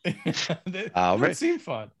 It seemed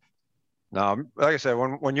fun. No, like I said,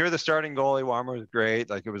 when you're the starting goalie, Walmer was great.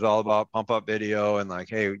 Like, it was all about pump up video and like,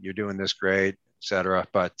 "Hey, you're doing this great," etc.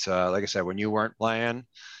 But like I said, when you weren't playing,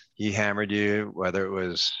 he hammered you, whether it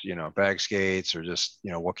was bag skates or just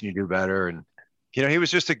what can you do better. And he was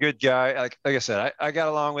just a good guy. Like I said, I got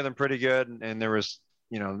along with him pretty good. And there was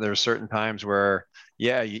there were certain times where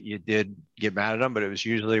you did get mad at him, but it was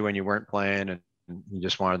usually when you weren't playing and he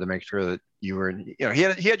just wanted to make sure that you were, he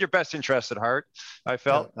had your best interest at heart. I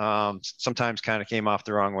felt sometimes kind of came off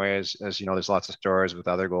the wrong way as there's lots of stories with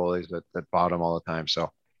other goalies that fought him all the time.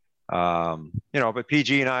 So, but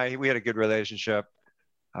PG and I, we had a good relationship.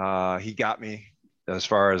 He got me as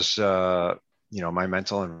far as, my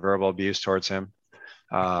mental and verbal abuse towards him.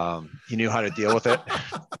 He knew how to deal with it.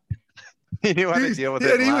 He knew how to deal with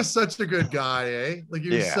it. And he was such a good guy, eh? Like, he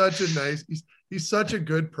was such a nice, he's such a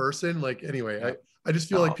good person. Like, anyway, I just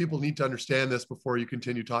feel like people need to understand this before you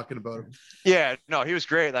continue talking about him. Yeah, no, he was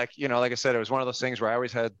great. Like, like I said, it was one of those things where I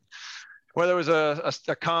always had, whether it was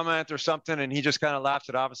a comment or something, and he just kind of laughed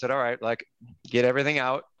it off and said, "All right, like, get everything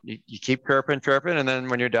out. You keep chirping. And then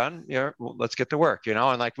when you're done, well, let's get to work,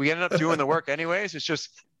 And like, we ended up doing the work anyways. It's just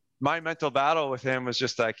my mental battle with him was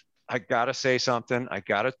just like, I got to say something. I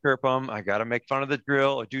got to chirp him. I got to make fun of the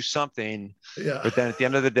drill or do something. Yeah. But then at the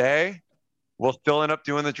end of the day, we'll still end up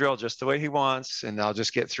doing the drill just the way he wants, and I'll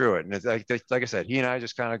just get through it. And it's like I said, he and I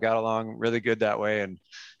just kind of got along really good that way. And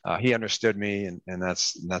he understood me, and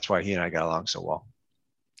that's why he and I got along so well.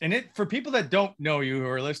 And for people that don't know you who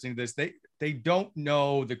are listening to this, they don't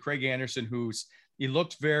know the Craig Anderson he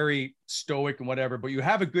looked very stoic and whatever, but you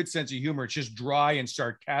have a good sense of humor. It's just dry and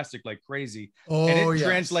sarcastic like crazy. And it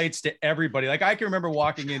translates to everybody. Like, I can remember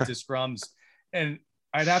walking into scrums and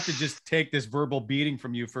I'd have to just take this verbal beating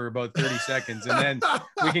from you for about 30 seconds and then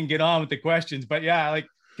we can get on with the questions. But yeah, like,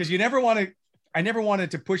 because I never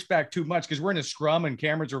wanted to push back too much because we're in a scrum and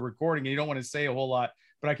cameras are recording and you don't want to say a whole lot.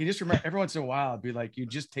 But I can just remember every once in a while, I'd be like, you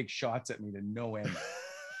just take shots at me to no end.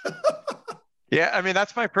 Yeah, I mean,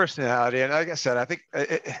 that's my personality. And like I said, I think,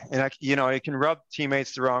 it can rub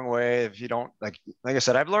teammates the wrong way if you don't, like I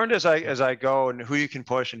said, I've learned as I go and who you can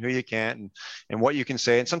push and who you can't and what you can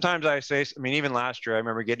say. And sometimes I say, I mean, even last year, I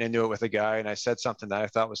remember getting into it with a guy and I said something that I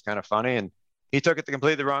thought was kind of funny and he took it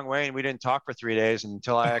completely the wrong way. And we didn't talk for 3 days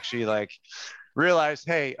until I actually realized,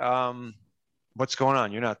 hey, what's going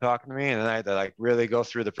on? You're not talking to me. And then I had to like really go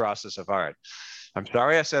through the process of, all right, I'm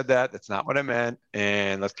sorry I said that. That's not what I meant.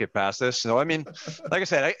 And let's get past this. So, I mean, like I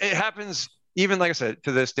said, it happens, even like I said,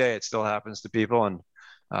 to this day, it still happens to people. And,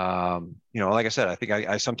 like I said, I think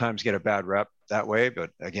I sometimes get a bad rep that way,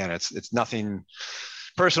 but again, it's nothing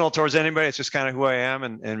personal towards anybody. It's just kind of who I am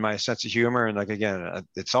and my sense of humor. And like, again,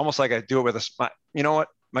 it's almost like I do it with you know what?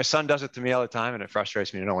 My son does it to me all the time, and it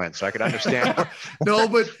frustrates me to no end. So I could understand. No,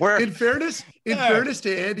 but in fairness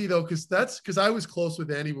to Andy though, because I was close with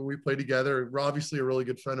Andy when we played together. We're obviously a really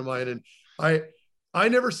good friend of mine, and I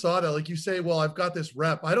never saw that. Like you say, well, I've got this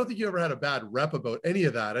rep. I don't think you ever had a bad rep about any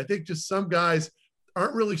of that. I think just some guys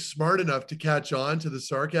aren't really smart enough to catch on to the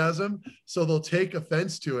sarcasm, so they'll take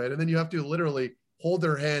offense to it, and then you have to literally hold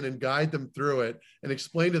their hand and guide them through it and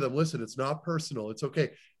explain to them, listen, it's not personal. It's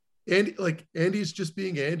okay. And like Andy's just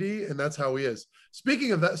being Andy, and that's how he is.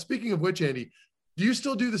 Speaking of which, Andy, do you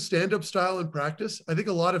still do the stand-up style in practice? I think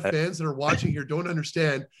a lot of fans that are watching here don't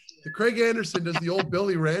understand that Craig Anderson does the old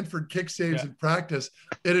Billy Ranford kick saves in practice,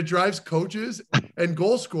 and it drives coaches and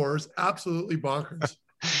goal scorers absolutely bonkers.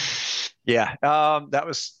 Yeah. That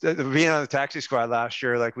was being on the taxi squad last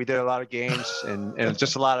year. Like we did a lot of games and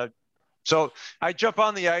just a lot of, so I jump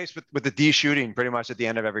on the ice with the D shooting pretty much at the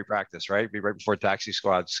end of every practice, right? Be right before taxi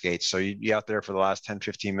squad skates. So you'd be out there for the last 10,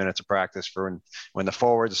 15 minutes of practice for when the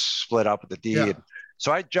forwards split up with the D. Yeah.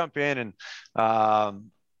 So I jump in and,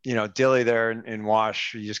 Dilly there in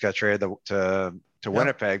Wash, he just got traded to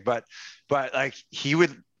Winnipeg, but like he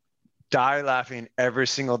would die laughing every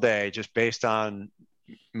single day just based on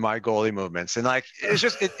my goalie movements. And like, it's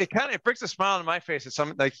just, it kind of brings a smile on my face. It's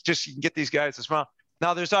something like, just, you can get these guys to smile.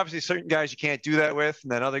 Now, there's obviously certain guys you can't do that with,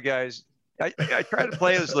 and then other guys, I try to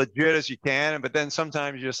play as legit as you can, but then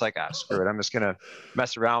sometimes you're just like, screw it, I'm just gonna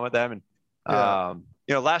mess around with them. And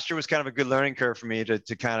last year was kind of a good learning curve for me to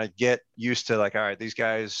kind of get used to, like, all right, these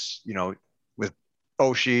guys, with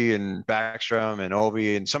Oshie and Backstrom and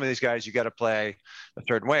Ovi and some of these guys, you got to play a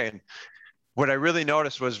certain way. And what I really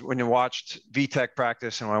noticed was when you watched VTech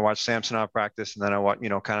practice and when I watched Samsonov practice, and then I watched,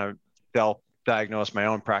 kind of self-diagnose my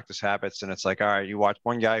own practice habits. And it's like, all right, you watch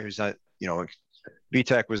one guy who's not,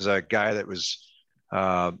 VTech was a guy that was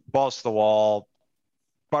balls to the wall,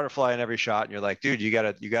 butterfly in every shot. And you're like, dude, you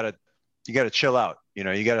gotta chill out.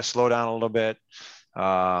 You gotta slow down a little bit. You're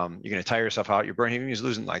going to tire yourself out. You're burning. He's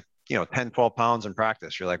losing like, 10, 12 pounds in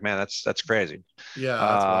practice. You're like, man, that's crazy. Yeah.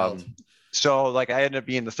 That's wild. So like I ended up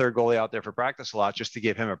being the third goalie out there for practice a lot just to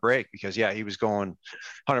give him a break because he was going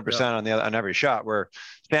 100% on every shot, where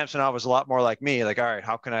Samsonov was a lot more like me. Like, all right,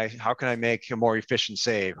 how can I make a more efficient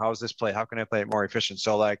save? How's this play? How can I play it more efficient?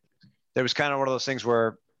 So like, there was kind of one of those things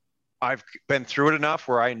where I've been through it enough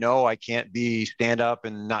where I know I can't be stand up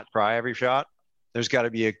and not try every shot. There's got to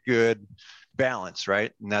be a good balance.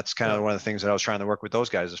 Right. And that's kind of one of the things that I was trying to work with those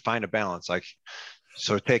guys is find a balance. Like,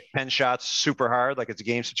 so take 10 shots super hard, like it's a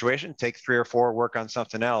game situation, take 3 or 4, work on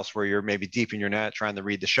something else where you're maybe deep in your net trying to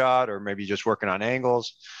read the shot, or maybe just working on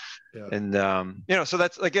angles. Yeah. And, so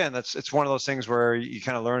that's, again, it's one of those things where you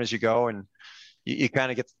kind of learn as you go, and you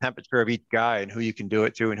kind of get the temperature of each guy and who you can do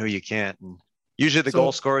it to and who you can't. And usually the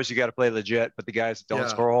goal scorers, you got to play legit, but the guys that don't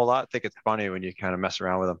score a whole lot, think it's funny when you kind of mess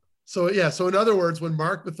around with them. So in other words, when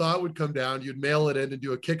Mark Methot would come down, you'd mail it in and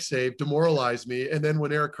do a kick save, demoralize me. And then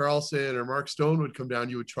when Erik Karlsson or Mark Stone would come down,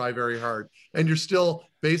 you would try very hard. And you're still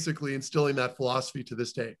basically instilling that philosophy to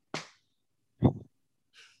this day.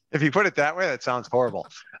 If you put it that way, that sounds horrible.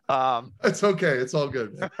 It's okay. It's all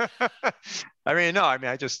good, man.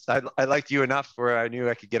 I liked you enough where I knew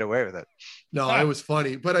I could get away with it. No, it was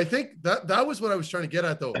funny. But I think that was what I was trying to get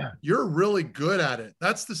at, though. You're really good at it.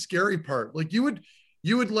 That's the scary part. Like you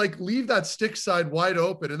would like leave that stick side wide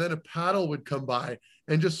open, and then a paddle would come by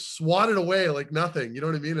and just swat it away like nothing. You know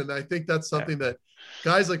what I mean? And I think that's something that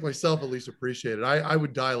guys like myself at least appreciate it. I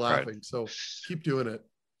would die laughing. Right. So keep doing it.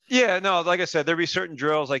 Yeah, no, like I said, there'd be certain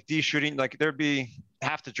drills like D shooting, like there'd be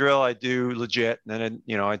half the drill I do legit. And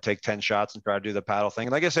then, I'd take 10 shots and try to do the paddle thing.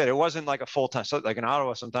 Like I said, it wasn't like a full time. So like in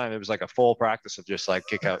Ottawa, sometimes it was like a full practice of just like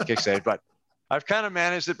kick out, kick save, but I've kind of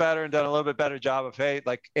managed it better and done a little bit better job of,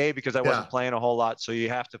 because I wasn't playing a whole lot. So you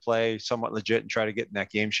have to play somewhat legit and try to get in that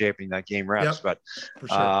game shape and that game reps. Yep,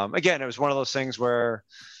 but again, it was one of those things where,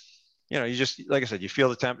 you just, like I said, you feel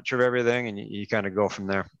the temperature of everything and you kind of go from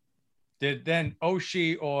there. Did then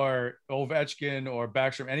Oshie or Ovechkin or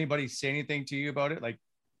Backstrom, anybody say anything to you about it? Like,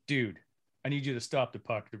 dude, I need you to stop the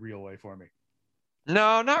puck the real way for me.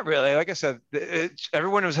 No, not really. Like I said,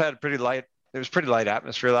 everyone had pretty light. It was pretty light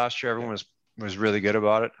atmosphere last year. Everyone was really good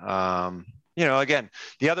about it. Again,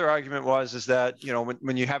 the other argument is that,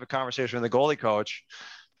 when you have a conversation with the goalie coach,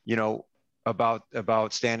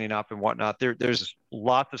 about standing up and whatnot. There's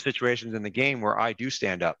lots of situations in the game where I do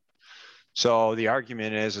stand up. So the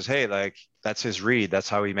argument is hey, like that's his read. That's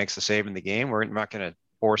how he makes the save in the game. We're not going to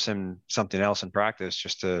force him something else in practice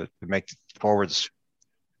just to make forwards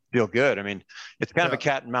feel good. I mean, it's kind of a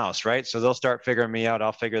cat and mouse, right? So they'll start figuring me out.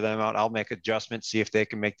 I'll figure them out. I'll make adjustments, see if they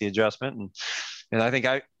can make the adjustment. And I think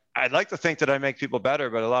I'd like to think that I make people better,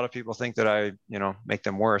 but a lot of people think that I, make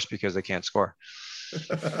them worse because they can't score.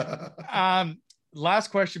 Last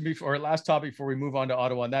question last topic before we move on to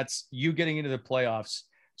Ottawa, and that's you getting into the playoffs.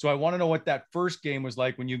 So I want to know what that first game was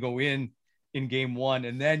like when you go in game one,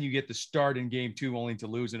 and then you get the start in game two, only to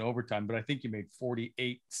lose in overtime. But I think you made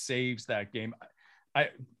 48 saves that game.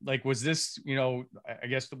 Was this, I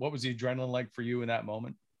guess, what was the adrenaline like for you in that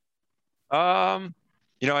moment? I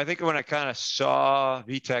think when I kind of saw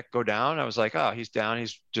Vitek go down, I was like, oh, he's down.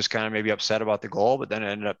 He's just kind of maybe upset about the goal, but then it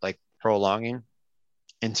ended up like prolonging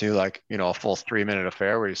into like, a full 3-minute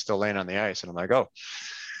affair where he's still laying on the ice. And I'm like, oh,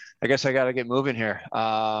 I guess I got to get moving here.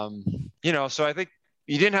 So I think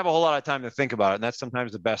you didn't have a whole lot of time to think about it. And that's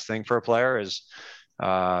sometimes the best thing for a player is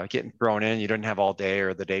getting thrown in. You didn't have all day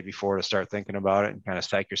or the day before to start thinking about it and kind of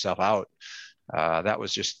psych yourself out. That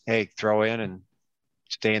was just, hey, throw in and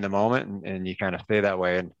stay in the moment, and you kind of stay that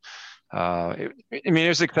way. And it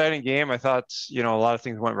was an exciting game. I thought, a lot of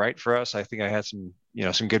things went right for us. I think I had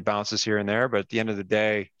some good bounces here and there, but at the end of the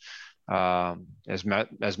day, as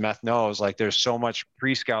Meth knows, like there's so much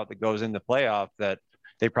pre-scout that goes into playoff that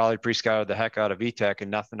they probably pre-scouted the heck out of Vitek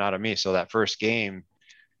and nothing out of me. So that first game,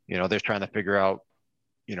 they're trying to figure out,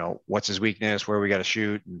 what's his weakness, where we got to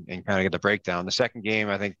shoot, and kind of get the breakdown. The second game,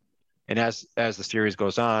 I think, and as the series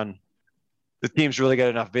goes on, the teams really get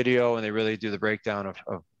enough video and they really do the breakdown of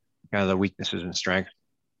kind of the weaknesses and strengths.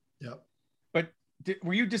 Yeah. But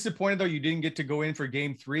were you disappointed though you didn't get to go in for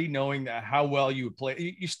game three, knowing that how well you would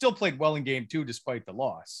play? You still played well in game two despite the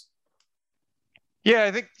loss. Yeah,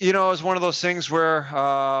 I think, it was one of those things where,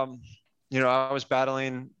 I was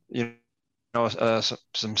battling,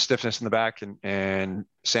 some stiffness in the back, and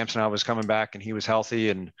Samsonov was coming back and he was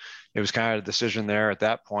healthy. And it was kind of a decision there at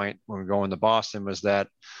that point when we go into Boston was that,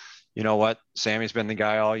 you know what, Sammy's been the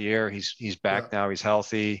guy all year. He's back now. He's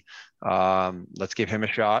healthy. Let's give him a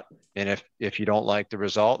shot. And if you don't like the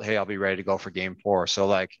result, hey, I'll be ready to go for game 4. So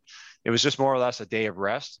like, it was just more or less a day of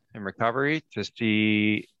rest and recovery to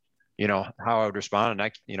see, how I would respond.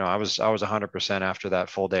 And I was 100% after that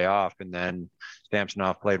full day off. And then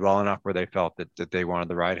Samsonov played well enough where they felt that they wanted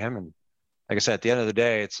to ride him. And like I said, at the end of the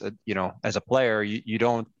day, it's, as a player, you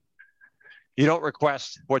don't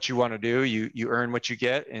request what you want to do. You earn what you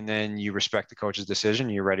get, and then you respect the coach's decision.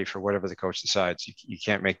 You're ready for whatever the coach decides. You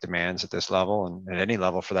can't make demands at this level, and at any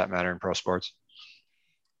level for that matter in pro sports.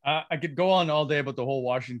 I could go on all day about the whole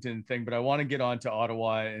Washington thing, but I want to get on to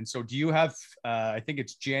Ottawa. And so do you have, I think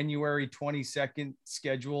it's January 22nd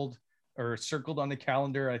scheduled or circled on the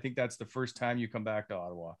calendar. I think that's the first time you come back to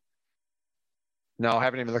Ottawa. No, I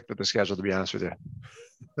haven't even looked at the schedule, to be honest with you.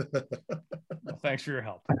 Well, thanks for your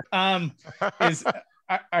help. Are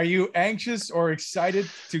you anxious or excited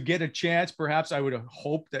to get a chance? Perhaps I would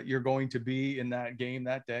hope that you're going to be in that game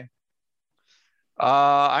that day.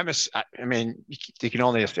 I can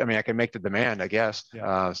make the demand, I guess,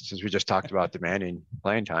 since we just talked about demanding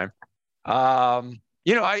playing time. I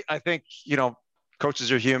think,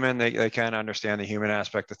 coaches are human. They kind of understand the human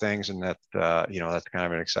aspect of things, and that, that's kind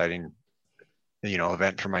of an exciting,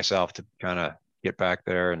 event for myself to kind of get back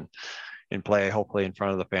there and play, hopefully in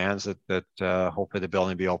front of the fans that hopefully the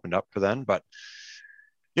building be opened up for them. But,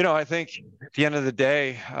 I think at the end of the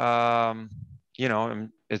day,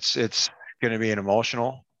 it's going to be an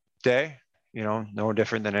emotional day, no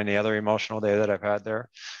different than any other emotional day that I've had there.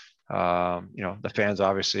 The fans,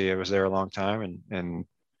 obviously I was there a long time and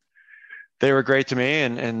they were great to me.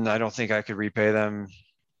 And I don't think I could repay them,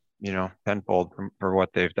 tenfold for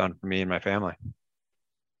what they've done for me and my family.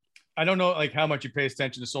 I don't know how much you pay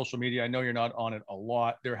attention to social media. I know you're not on it a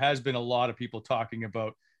lot. There has been a lot of people talking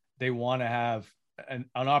about they want to have an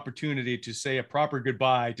opportunity to say a proper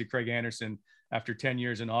goodbye to Craig Anderson after 10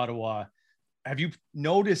 years in Ottawa. Have you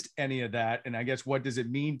noticed any of that? And I guess, what does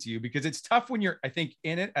it mean to you? Because it's tough when you're, I think,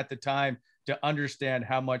 in it at the time to understand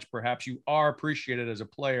how much perhaps you are appreciated as a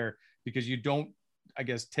player, because you don't, I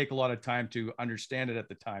guess, take a lot of time to understand it at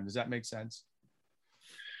the time. Does that make sense?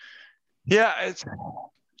 Yeah,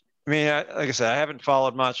 like I said, I haven't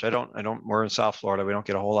followed much. We're in South Florida. We don't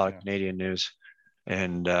get a whole lot of Canadian news.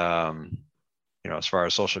 And, as far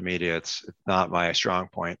as social media, it's not my strong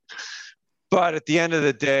point. But at the end of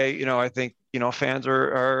the day, I think, fans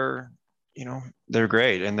are, they're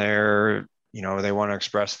great, and they're, they want to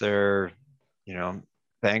express their,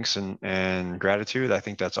 thanks and gratitude. I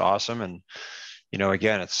think that's awesome. And,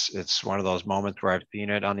 again, it's one of those moments where I've seen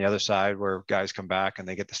it on the other side where guys come back and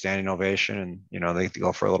they get the standing ovation and, they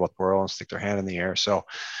go for a little twirl and stick their hand in the air. So,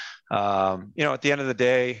 at the end of the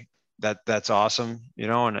day, that's awesome,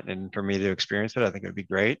 and for me to experience it, I think it would be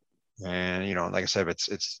great. And, like I said,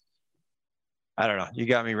 it's, I don't know. You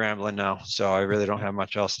got me rambling now, so I really don't have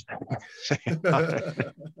much else to say.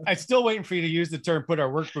 I'm still waiting for you to use the term "put our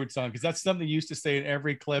work boots on" because that's something you used to say in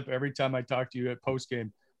every clip every time I talk to you at post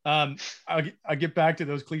game. I'll get back to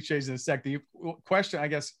those cliches in a sec. The question, I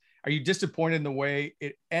guess, are you disappointed in the way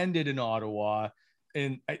it ended in Ottawa?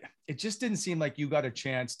 And it just didn't seem like you got a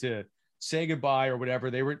chance to say goodbye or whatever.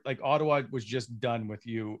 They were like, Ottawa was just done with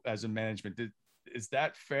you as a management. Is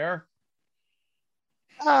that fair?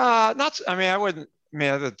 I wouldn't.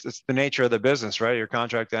 It's the nature of the business, right? Your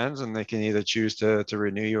contract ends, and they can either choose to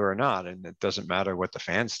renew you or not, and it doesn't matter what the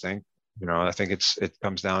fans think. I think it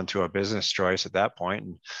comes down to a business choice at that point,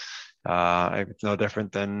 and it's no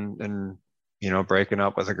different than breaking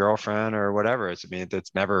up with a girlfriend or whatever. It's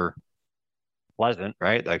never pleasant,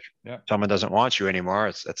 right? Like, someone doesn't want you anymore.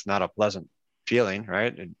 It's not a pleasant feeling,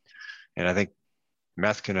 right? And I think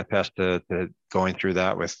Meth can attest to going through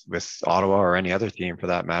that with Ottawa or any other team for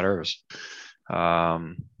that matter.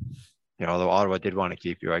 Although Ottawa did want to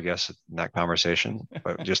keep you, I guess, in that conversation,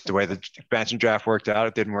 but just the way the expansion draft worked out,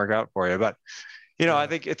 it didn't work out for you. But, I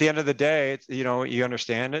think at the end of the day, you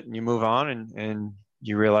understand it and you move on and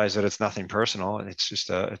you realize that it's nothing personal. And it's just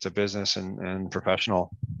it's a business and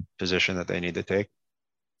professional position that they need to take.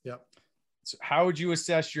 Yeah. So how would you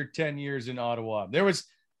assess your 10 years in Ottawa? There was,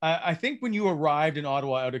 I think when you arrived in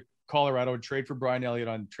Ottawa out of Colorado and trade for Brian Elliott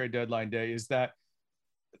on trade deadline day, is that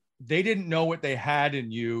they didn't know what they had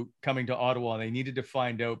in you coming to Ottawa, and they needed to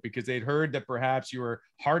find out because they'd heard that perhaps you were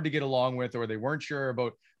hard to get along with, or they weren't sure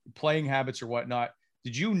about playing habits or whatnot.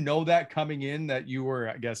 Did you know that coming in, that you were,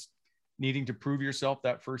 I guess, needing to prove yourself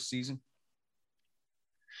that first season?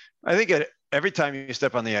 I think every time you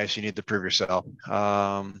step on the ice, you need to prove yourself.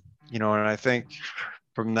 And I think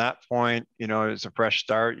from that point, it's a fresh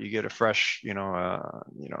start. You get a fresh,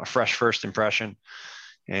 a fresh first impression.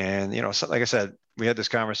 And, so, like I said, we had this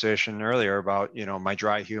conversation earlier about, my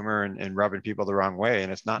dry humor and rubbing people the wrong way.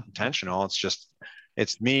 And it's not intentional.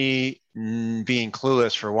 It's me being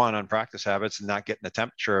clueless, for one, on practice habits and not getting the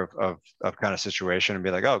temperature of kind of situation and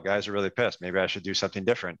be like, oh, guys are really pissed. Maybe I should do something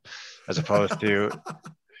different, as opposed to,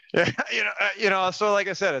 so like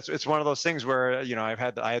I said, it's one of those things where, I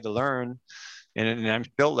had to learn. And I'm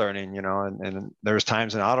still learning, and there was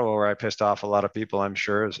times in Ottawa where I pissed off a lot of people, I'm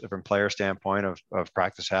sure, from player standpoint of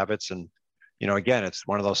practice habits. And, again, it's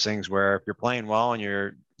one of those things where if you're playing well and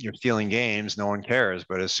you're stealing games, no one cares.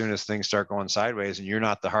 But as soon as things start going sideways and you're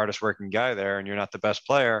not the hardest working guy there and you're not the best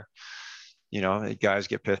player, guys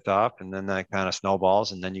get pissed off, and then that kind of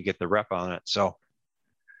snowballs, and then you get the rep on it. So,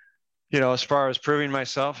 as far as proving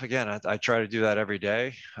myself, again, I try to do that every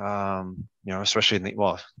day, especially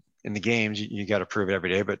in the games, you got to prove it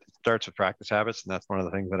every day, but it starts with practice habits. And that's one of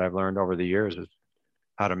the things that I've learned over the years is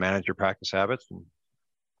how to manage your practice habits and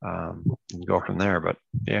go from there. But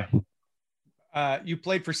yeah. You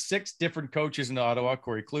played for 6 different coaches in Ottawa: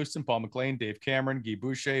 Corey Clouston, Paul McLean, Dave Cameron, Guy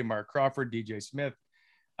Boucher, Mark Crawford, DJ Smith.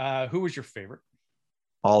 Who was your favorite?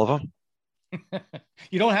 All of them.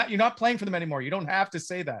 You're not playing for them anymore. You don't have to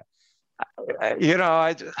say that.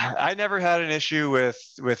 I never had an issue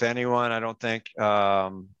with anyone. I don't think,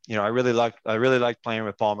 I really liked playing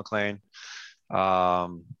with Paul McLean. I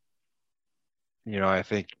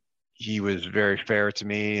think he was very fair to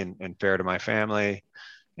me and fair to my family.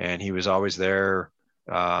 And he was always there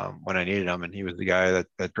when I needed him. And he was the guy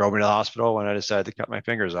that drove me to the hospital when I decided to cut my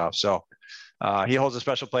fingers off. So he holds a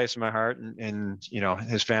special place in my heart. And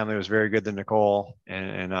his family was very good to Nicole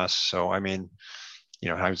and us. So, I mean,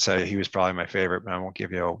 I would say he was probably my favorite, but I won't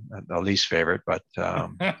give you a least favorite. But I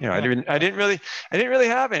didn't really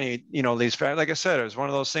have any least favorite. Like I said, it was one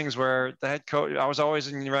of those things where the head coach, I was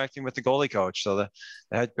always interacting with the goalie coach, so the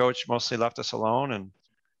head coach mostly left us alone, and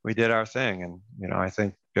we did our thing. And I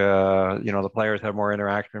think the players have more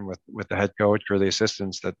interaction with the head coach or the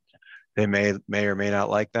assistants that they may or may not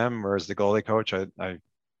like them, whereas the goalie coach, I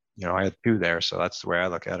had 2 there, so that's the way I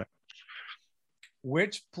look at it.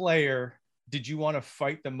 Which player did you want to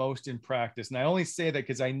fight the most in practice? And I only say that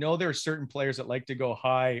because I know there are certain players that like to go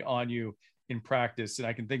high on you in practice. And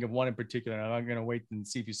I can think of one in particular, and I'm going to wait and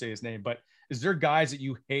see if you say his name, but is there guys that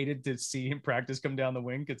you hated to see in practice come down the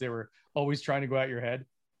wing because they were always trying to go at your head?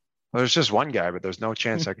 Well, there's just one guy, but there's no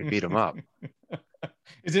chance I could beat him up.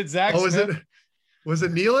 Is it Zach Smith? Was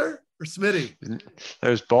it Neeler or Smitty?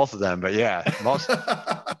 There's both of them, but yeah, most.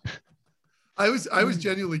 I was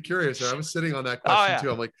genuinely curious. I was sitting on that Oh question yeah.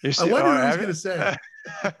 too. I'm like, I wonder who he's going to say.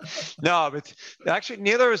 No, but actually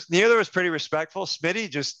neither was pretty respectful. Smitty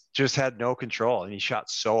just had no control, and he shot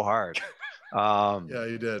so hard. Yeah,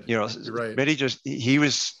 he did. You know, You're right. Smitty he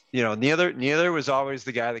was, you know, neither was always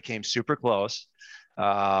the guy that came super close.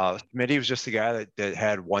 Smitty was just the guy that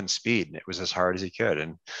had one speed, and it was as hard as he could.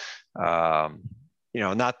 And you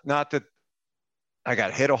know, not that I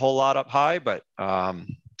got hit a whole lot up high, but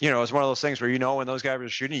you know, it's one of those things where, you know, when those guys were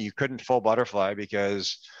shooting, you couldn't full butterfly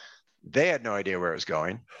because they had no idea where it was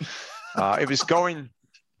going. It was going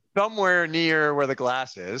somewhere near where the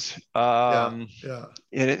glass is. And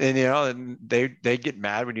you know, and they get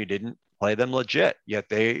mad when you didn't play them legit. Yet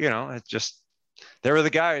they, you know, it's just, there were the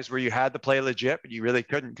guys where you had to play legit, but you really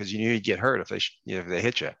couldn't because you knew you'd get hurt if they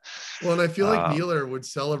hit you. Well, and I feel like Nealer would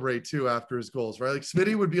celebrate too after his goals, right? Like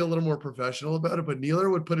Smitty would be a little more professional about it, but Nealer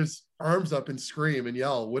would put his arms up and scream and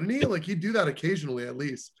yell, wouldn't he? Like he'd do that occasionally, at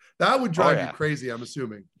least. That would drive you crazy, I'm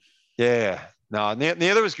assuming. Yeah. No,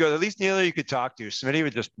 Nealer was good. At least Nealer you could talk to. Smitty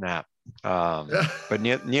would just snap. But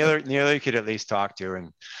Nealer you could at least talk to,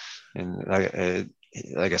 and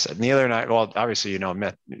like I said, Nealer and I, well, obviously, you know,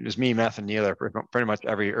 it was me, Meth, and Nealer pretty much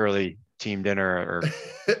every early team dinner or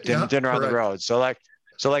dinner on the road. So I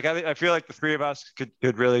feel like the three of us could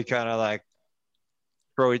really kind of like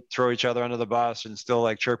throw each other under the bus and still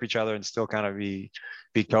like chirp each other and still kind of be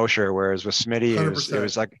kosher. Whereas with Smitty, it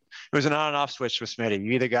was like, it was an on and off switch with Smitty.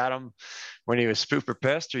 You either got him when he was super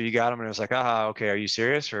pissed, or you got him and it was like, okay, are you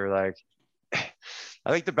serious? Or like,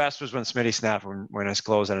 I think the best was when Smitty snapped when his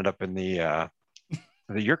clothes ended up in the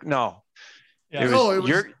your clothes.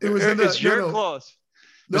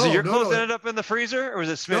 Was it your clothes ended up in the freezer, or was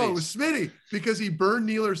it Smitty's? No, it was Smitty, because he burned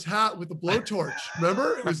Nealer's hat with a blowtorch.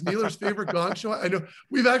 Remember? It was Nealer's favorite gong show. I know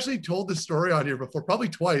we've actually told this story on here before, probably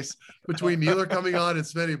twice, between Nealer coming on and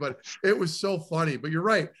Smitty, but it was so funny. But you're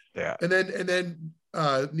right. Yeah. And then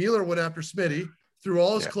Nealer went after Smitty, threw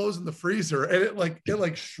all his clothes in the freezer, and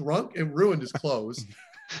it shrunk and ruined his clothes.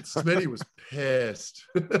 Smitty was pissed.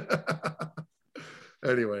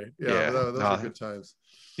 Anyway, those were good times.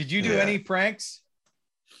 Did you do any pranks?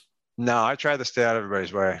 No, I tried to stay out of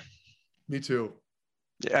everybody's way. Me too.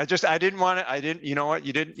 Yeah, I didn't want to. You know what?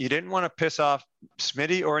 You didn't want to piss off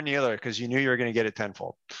Smitty or Nealer because you knew you were going to get it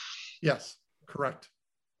tenfold. Yes, correct.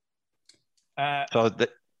 Go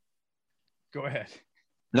ahead.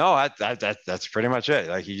 No, that's pretty much it.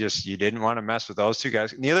 Like you didn't want to mess with those two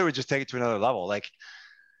guys. Nealer would just take it to another level. Like,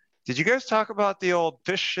 did you guys talk about the old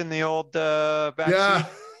fish in the old backseat?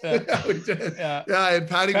 Yeah, we did. Yeah, and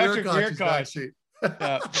Patrick Weirkoch's backseat.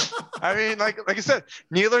 Yeah. I mean, like I said,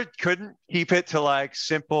 Nealer couldn't keep it to like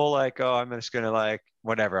simple, like, oh, I'm just gonna like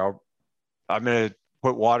whatever. I'm gonna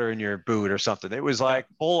put water in your boot or something. It was like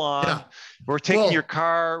full on. Yeah. We're taking your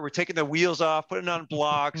car, we're taking the wheels off, putting it on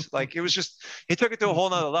blocks. Like it was just, he took it to a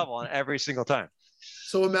whole nother level on every single time.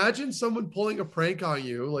 So imagine someone pulling a prank on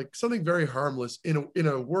you, like something very harmless in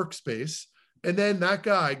a workspace, and then that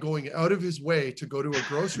guy going out of his way to go to a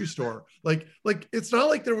grocery store. Like it's not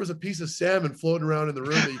like there was a piece of salmon floating around in the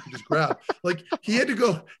room that you could just grab. Like he had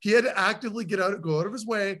to actively go out of his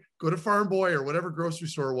way, go to Farm Boy or whatever grocery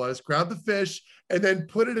store it was, grab the fish, and then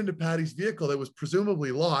put it into Patty's vehicle that was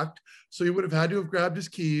presumably locked. So he would have had to have grabbed his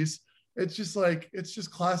keys. It's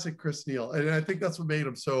just classic Chris Neal. And I think that's what made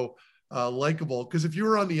him so likable. Because if you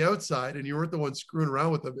were on the outside and you weren't the one screwing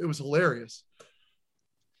around with him, it was hilarious.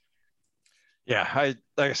 Yeah,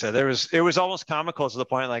 like I said, it was almost comical to the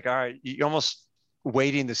point, like, all right, you almost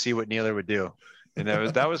waiting to see what Nealer would do, and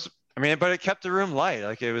that was, I mean, but it kept the room light.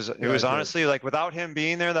 Like it was honestly like without him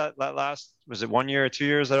being there, that last, was it 1 year or 2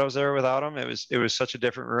 years that I was there without him? It was such a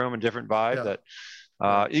different room and different vibe that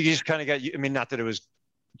you just kind of get. I mean, not that it was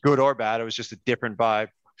good or bad, it was just a different vibe,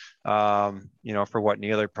 for what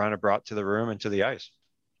Nealer kind of brought to the room and to the ice.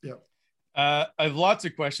 Yeah, I have lots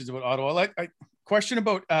of questions about Ottawa. Question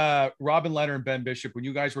about Robin Leonard and Ben Bishop when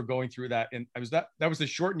you guys were going through that, and that was the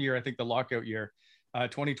shortened year, I think the lockout year,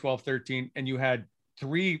 2012-13, and you had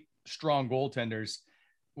three strong goaltenders.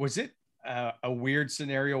 Was it a weird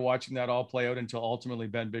scenario watching that all play out until ultimately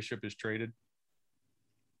Ben Bishop is traded?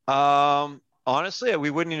 Honestly, we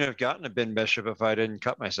wouldn't even have gotten a Ben Bishop if I didn't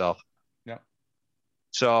cut myself. Yeah.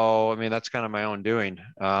 So I mean, that's kind of my own doing.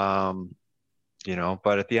 But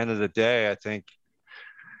at the end of the day, I think,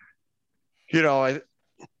 when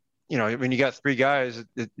you got three guys,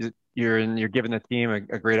 you're giving the team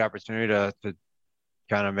a great opportunity to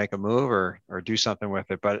kind of make a move or do something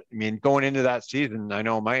with it. But I mean, going into that season, I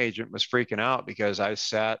know my agent was freaking out because I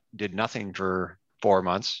did nothing for 4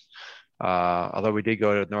 months. Although we did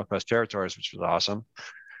go to Northwest Territories, which was awesome.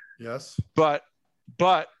 Yes. But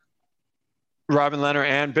Robin Leonard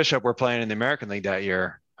and Bishop were playing in the American League that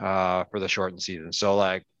year for the shortened season. So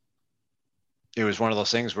like, it was one of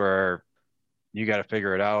those things where you got to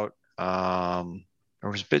figure it out. So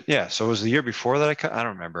it was the year before that I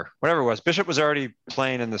don't remember. Whatever it was, Bishop was already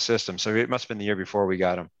playing in the system, so it must have been the year before we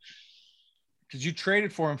got him. Because you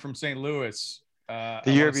traded for him from St. Louis. The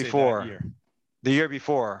year before. The year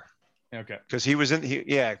before. Okay. Because he was in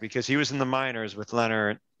the minors with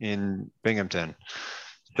Leonard in Binghamton.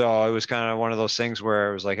 So it was kind of one of those things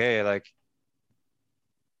where it was like, hey, like,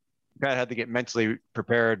 guy had to get mentally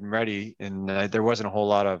prepared and ready, and there wasn't a whole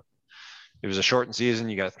lot of. It was a shortened season.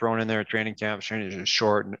 You got thrown in there at training camp. Training was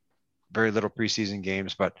short, and very little preseason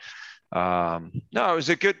games. But no, it was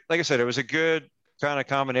a good. Like I said, it was a good kind of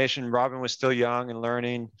combination. Robin was still young and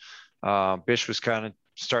learning. Bish was kind of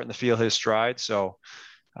starting to feel his stride. So,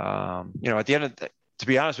 at the end to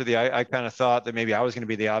be honest with you, I kind of thought that maybe I was going to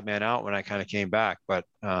be the odd man out when I kind of came back, but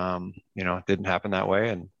it didn't happen that way,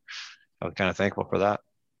 and I was kind of thankful for that.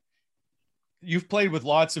 You've played with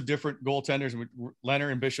lots of different goaltenders, with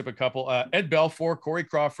Leonard and Bishop, a couple. Ed Belfour, Corey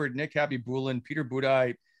Crawford, Nick Happy-Bulin, Peter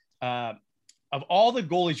Budaj. Of all the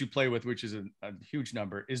goalies you play with, which is a huge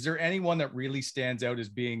number, is there anyone that really stands out as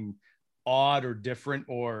being odd or different,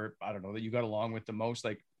 or I don't know, that you got along with the most?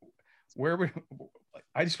 Like,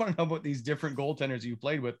 I just want to know about these different goaltenders you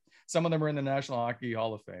played with. Some of them are in the National Hockey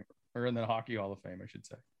Hall of Fame, or in the Hockey Hall of Fame, I should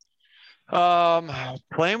say.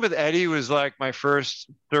 Playing with Eddie was like my first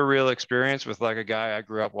surreal experience with like a guy I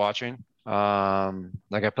grew up watching.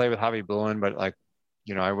 Like I played with Javi Bulin, but like,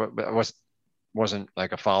 I wasn't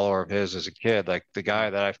like a follower of his as a kid. Like the guy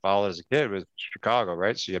that I followed as a kid was Chicago,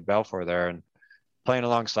 right? So you had Belfour there, and playing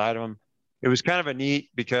alongside him, it was kind of a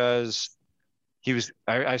neat because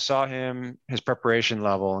I saw his preparation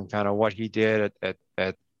level and kind of what he did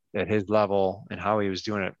at his level and how he was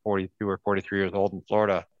doing it at 42 or 43 years old in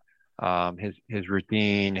Florida. His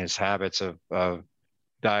routine, his habits of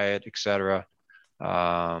diet, etc.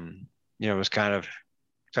 It was kind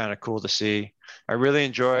of cool to see. I really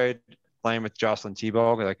enjoyed playing with Jocelyn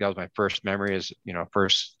Thibault. Like that was my first memory as,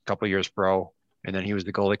 first couple of years pro. And then he was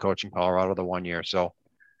the goalie coach in Colorado the 1 year. So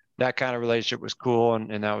that kind of relationship was cool.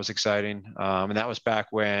 And that was exciting. And that was back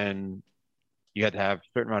when you had to have a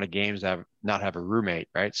certain amount of games to not have a roommate.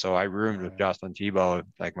 Right. So I roomed with Jocelyn Thibault,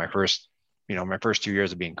 like my first 2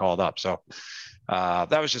 years of being called up. So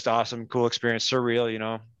that was just awesome. Cool experience.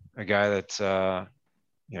 Surreal, a guy that's,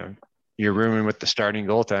 you're rooming with the starting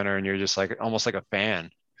goaltender and you're just like, almost like a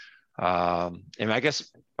fan. And I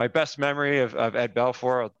guess my best memory of Ed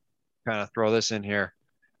Belfour, I'll kind of throw this in here.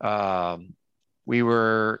 We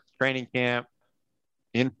were training camp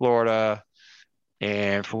in Florida,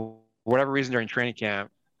 and for whatever reason during training camp,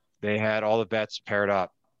 they had all the vets paired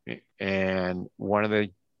up, and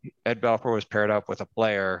Ed Belfour was paired up with a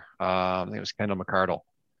player. I think it was Kendall McCardle,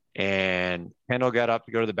 and Kendall got up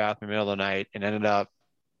to go to the bathroom in the middle of the night and ended up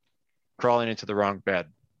crawling into the wrong bed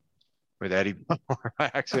with Eddie Belfour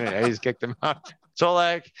by accident. Eddie's kicked him out. So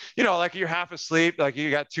like you're half asleep, like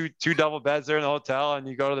you got two double beds there in the hotel, and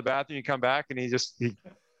you go to the bathroom, you come back, and he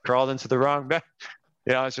crawled into the wrong bed.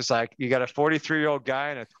 It's just like you got a 43-year-old guy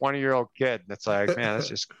and a 20-year-old kid. And it's like, man, that's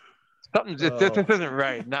just something. This isn't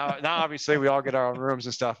right. Now obviously we all get our own rooms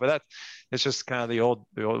and stuff, but it's just kind of the old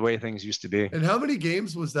way things used to be. And how many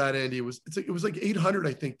games was that, Andy? It was like 800,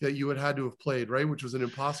 I think, that you had to have played, right? Which was an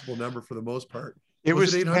impossible number for the most part. It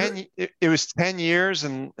was 800. It was 10 years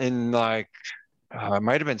and like it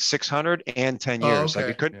might have been 600 and 10 years. Okay.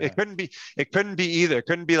 Like it couldn't be either. It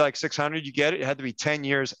couldn't be like 600. You get it. It had to be 10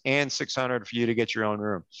 years and 600 for you to get your own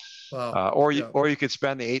room. Wow. Or you could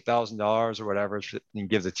spend the $8,000 or whatever and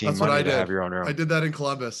give the team That's money what I to did. have your own room. I did that in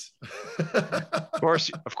Columbus.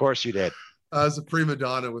 Of course you did. I was a prima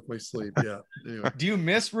donna with my sleep. Yeah. Anyway. Do you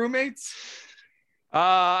miss roommates?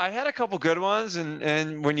 I had a couple good ones,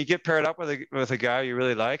 and when you get paired up with a guy you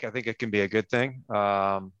really like, I think it can be a good thing.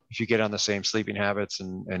 If you get on the same sleeping habits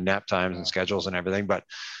and nap times and schedules and everything. But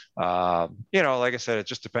like I said, it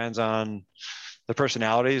just depends on the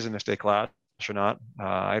personalities and if they clash or not.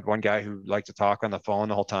 I had one guy who liked to talk on the phone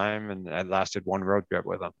the whole time, and I lasted one road trip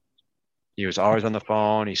with him. He was always on the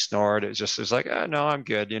phone. He snored. It was like, oh, no, I'm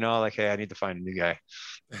good. Like, hey, I need to find a new guy.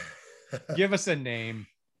 Give us a name.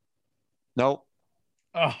 Nope.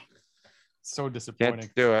 Oh, so disappointing.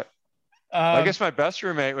 Can't do it. I guess my best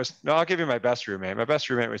roommate was, no, I'll give you my best roommate. My best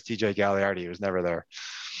roommate was TJ Gagliardi. He was never there.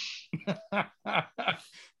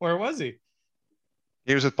 Where was he?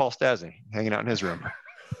 He was with Paul Stastny, hanging out in his room.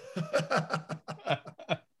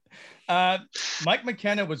 Mike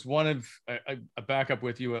McKenna was one of a backup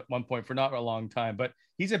with you at one point for not a long time, but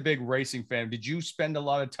he's a big racing fan. Did you spend a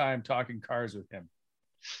lot of time talking cars with him?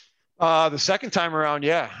 The second time around,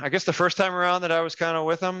 yeah. I guess the first time around that I was kind of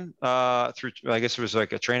with him, I guess it was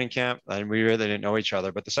like a training camp, and we really didn't know each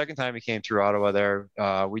other. But the second time he came through Ottawa there,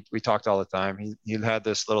 we talked all the time. He had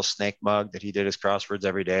this little snake mug that he did his crosswords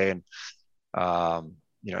every day, and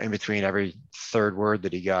in between every third word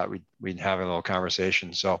that he got, we'd have a little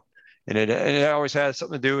conversation. So, and it always had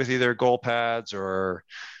something to do with either goal pads or,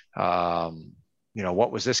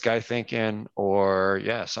 what was this guy thinking, or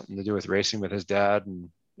something to do with racing with his dad and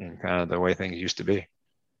kind of the way things used to be.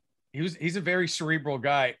 He's a very cerebral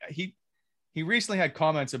guy. He recently had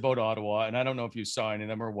comments about Ottawa, and I don't know if you saw any of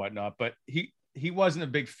them or whatnot, but he wasn't a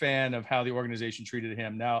big fan of how the organization treated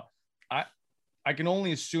him. Now, I can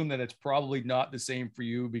only assume that it's probably not the same for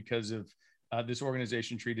you because of this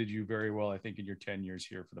organization treated you very well, I think, in your 10 years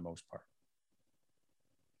here for the most part.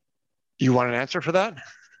 You want an answer for that?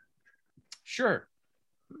 Sure.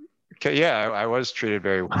 Okay, yeah, I was treated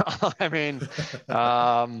very well. I mean,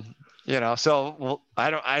 I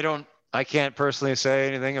can't personally say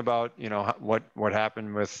anything about, what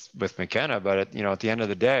happened with McKenna, but at the end of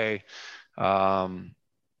the day,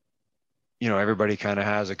 everybody kind of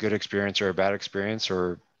has a good experience or a bad experience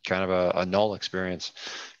or kind of a null experience.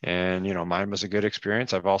 And, mine was a good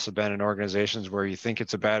experience. I've also been in organizations where you think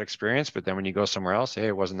it's a bad experience, but then when you go somewhere else, hey,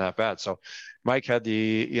 it wasn't that bad. So Mike had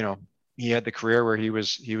he had the career where he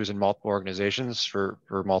was in multiple organizations for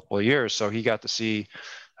multiple years. So he got to see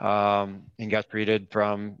and got treated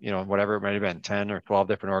from, whatever it might have been, 10 or 12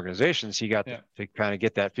 different organizations. He got to kind of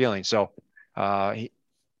get that feeling. So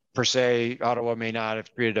per se, Ottawa may not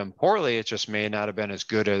have treated him poorly. It just may not have been as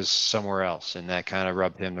good as somewhere else. And that kind of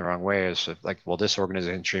rubbed him the wrong way, as like, well, this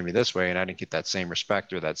organization treated me this way and I didn't get that same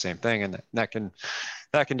respect or that same thing. And that can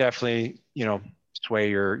definitely, sway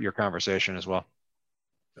your conversation as well.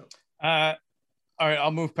 All right, I'll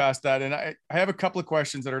move past that. And I have a couple of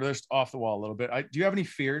questions that are just off the wall a little bit. Do you have any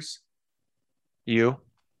fears? You?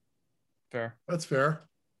 Fair. That's fair.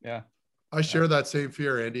 Yeah. I share that same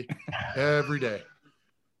fear, Andy, every day.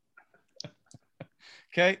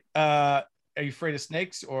 Okay. Are you afraid of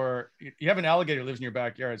snakes, or you have an alligator lives in your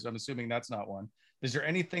backyard? So I'm assuming that's not one. Is there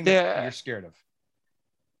anything that you're scared of?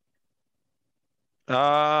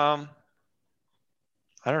 I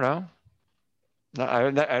don't know. No,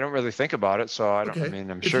 I don't really think about it, so I don't. Okay. I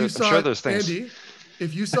mean, I'm sure there's things. Andy,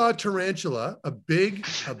 if you saw a tarantula, a big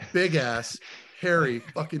ass, hairy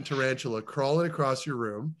fucking tarantula crawling across your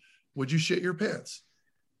room, would you shit your pants?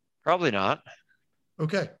 Probably not.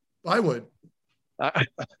 Okay, I would. An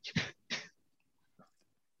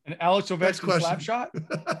Alex Ovechkin slap shot?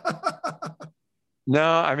 No,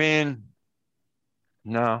 I mean,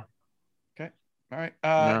 no. Okay, all right.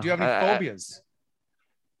 No, do you have any phobias?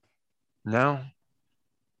 No.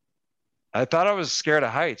 I thought I was scared of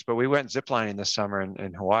heights, but we went ziplining this summer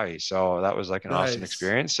in Hawaii. So that was like an awesome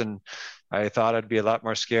experience. And I thought I'd be a lot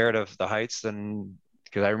more scared of the heights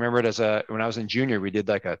because I remember it when I was in junior, we did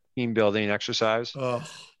like a team building exercise. Oh.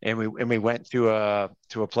 And we went to a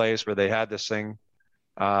place where they had this thing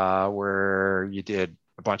where you did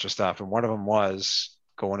a bunch of stuff. And one of them was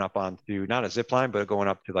going up onto not a zip line, but going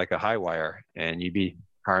up to like a high wire, and you'd be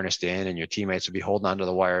harnessed in and your teammates would be holding onto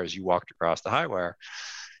the wire as you walked across the high wire.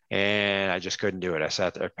 And I just couldn't do it. I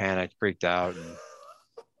sat there, panicked, freaked out.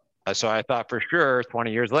 And so I thought for sure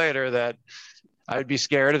 20 years later that I'd be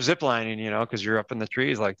scared of ziplining, because you're up in the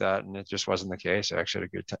trees like that. And it just wasn't the case. I actually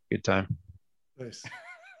had a good time. Nice.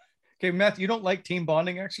 Okay, Meth, you don't like team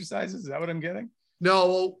bonding exercises? Is that what I'm getting? No,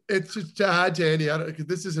 well, it's just to add to Andy.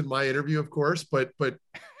 This isn't my interview, of course, but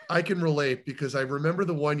I can relate because I remember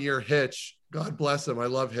the 1 year Hitch. God bless him. I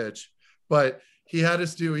love Hitch. But he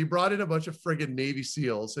brought in a bunch of friggin' Navy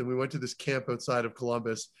SEALs, and we went to this camp outside of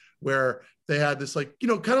Columbus where they had this, like,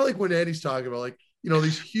 kind of like what Andy's talking about, like,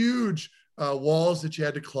 these huge walls that you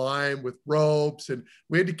had to climb with ropes. And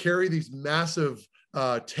we had to carry these massive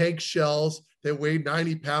tank shells that weighed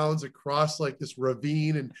 90 pounds across like this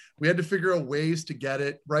ravine. And we had to figure out ways to get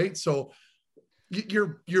it right. So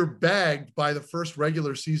you're bagged by the first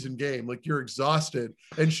regular season game. Like, you're exhausted,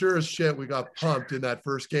 and sure as shit, we got pumped in that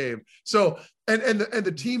first game. So, and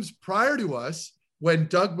the teams prior to us, when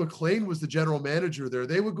Doug McLean was the general manager there,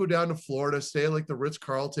 they would go down to Florida, stay at like the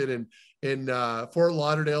Ritz-Carlton in Fort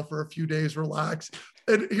Lauderdale for a few days, relax.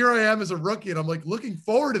 And here I am as a rookie, and I'm like looking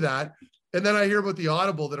forward to that. And then I hear about the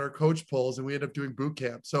audible that our coach pulls, and we end up doing boot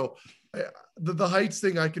camp. So the heights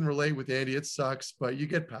thing I can relate with Andy. It sucks, but you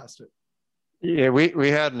get past it. Yeah,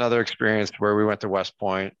 we had another experience where we went to West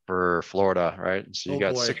Point for Florida, right? So you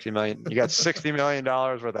got $60 million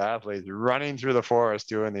worth of athletes running through the forest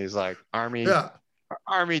doing these like army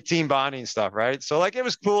team bonding stuff, right? So like it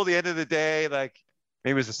was cool. The end of the day, like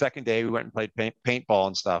maybe it was the second day, we went and played paintball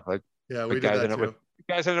and stuff. Like Yeah, we did that too.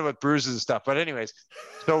 Guys ended up with bruises and stuff. But anyways,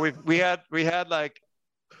 so we had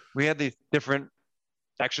these different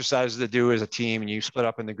exercises to do as a team, and you split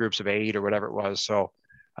up into groups of 8 or whatever it was. So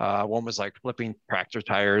one was like flipping tractor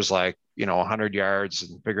tires, like 100 yards,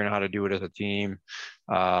 and figuring out how to do it as a team.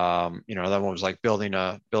 That one was like building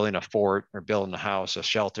a fort or building a house, a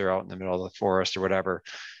shelter out in the middle of the forest or whatever.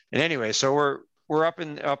 And anyway, so we're up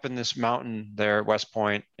in this mountain there at West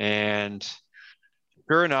Point, and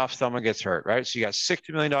sure enough, someone gets hurt, right? So you got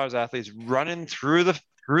 $60 million athletes running through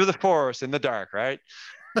the forest in the dark, right?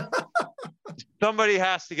 Somebody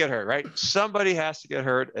has to get hurt, right? Somebody has to get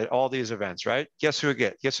hurt at all these events, right? Guess who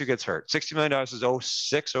gets hurt? $60 million is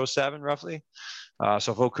 06, 07 roughly.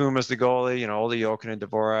 So Vokuma's the goalie, Ole Jokinen,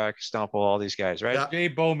 Dvorak, Stumple, all these guys, right? Yeah. Jay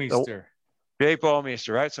Bouwmeester,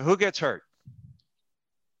 right? So who gets hurt?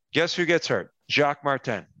 Guess who gets hurt? Jacques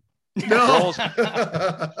Martin. No.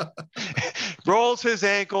 Rolls his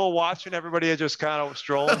ankle, watching everybody just kind of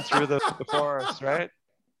strolling through the forest, right?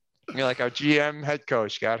 You're like, our GM head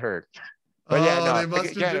coach got hurt.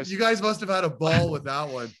 But you guys must have had a ball with that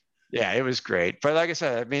one. Yeah, it was great. But like I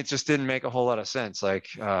said, I mean, it just didn't make a whole lot of sense. Like,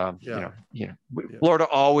 Florida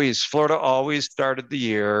always started the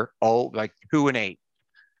year like 2-8,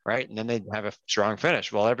 right? And then they'd have a strong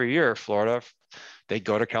finish. Well, every year, Florida, they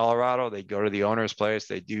go to Colorado, they go to the owner's place,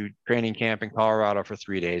 they do training camp in Colorado for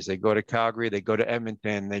 3 days. They go to Calgary, they go to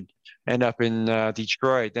Edmonton, they end up in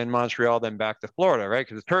Detroit, then Montreal, then back to Florida, right?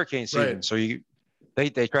 Because it's hurricane season. Right. So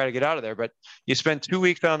they try to get out of there, but you spend 2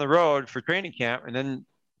 weeks on the road for training camp, and then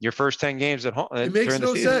your first 10 games at home. It makes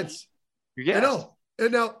no sense. Yeah. I know.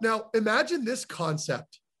 And now imagine this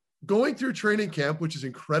concept: going through training camp, which is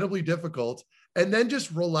incredibly difficult, and then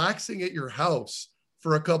just relaxing at your house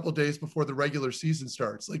for a couple of days before the regular season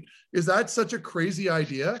starts. Like, is that such a crazy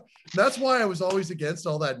idea? That's why I was always against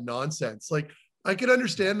all that nonsense. Like, I could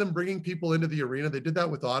understand them bringing people into the arena. They did that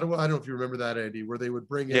with Ottawa. I don't know if you remember that, Andy, where they would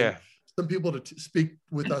bring in some people to speak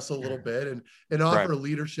with us a little bit and offer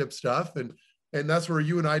leadership stuff. And that's where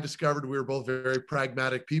you and I discovered we were both very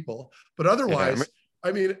pragmatic people. But otherwise,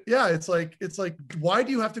 I mean, it's like, why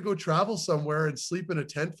do you have to go travel somewhere and sleep in a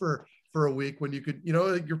tent for a week when you could,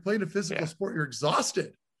 you're playing a physical sport, you're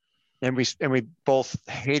exhausted. And we both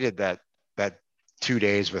hated that 2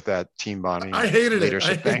 days with that team bonding. I hated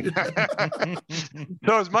leadership it. Thing.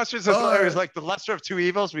 So as much as it was like the lesser of two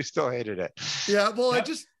evils, we still hated it. Yeah. Well,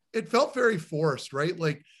 it felt very forced, right?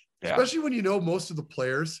 Like, especially when most of the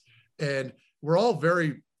players, and we're all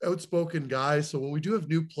very outspoken guys. So when we do have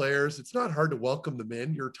new players, it's not hard to welcome them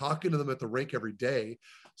in. You're talking to them at the rink every day.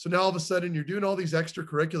 So now all of a sudden you're doing all these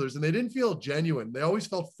extracurriculars, and they didn't feel genuine. They always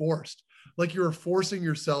felt forced, like you were forcing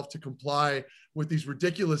yourself to comply with these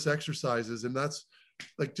ridiculous exercises. And that's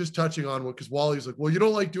like just touching on what, because Wally's like, well, you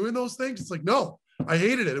don't like doing those things? It's like, no, I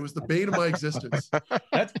hated it. It was the bane of my existence.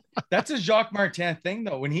 That's a Jacques Martin thing,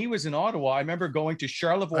 though. When he was in Ottawa, I remember going to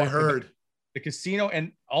Charlevoix. I heard the casino,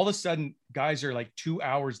 and all of a sudden guys are like 2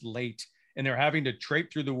 hours late, and they're having to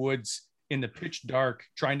trape through the woods in the pitch dark,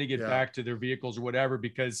 trying to get back to their vehicles or whatever,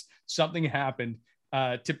 because something happened.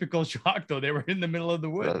 Typical Jacques, though, they were in the middle of the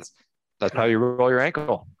woods. That's how you roll your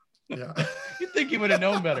ankle. Yeah. You'd think you would have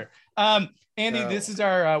known better. Andy, this is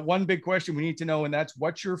our one big question we need to know, and that's,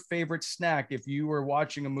 what's your favorite snack if you were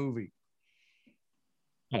watching a movie?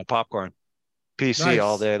 Popcorn. PC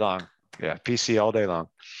all day long. Yeah, PC all day long.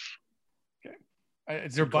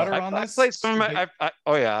 Is there butter on this? I've played some of my.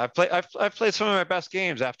 I've played some of my best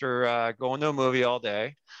games after going to a movie all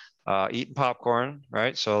day, eating popcorn.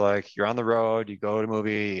 Right, so like you're on the road, you go to a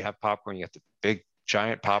movie, you have popcorn, you get the big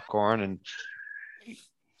giant popcorn, and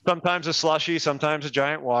sometimes a slushy, sometimes a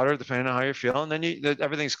giant water, depending on how you're feeling. Then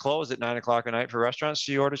everything's closed at 9 o'clock at night for restaurants,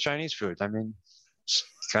 so you order Chinese food. I mean, it's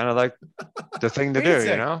kind of like the thing to do,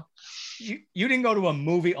 you know. You didn't go to a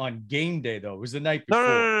movie on game day, though. It was the night before.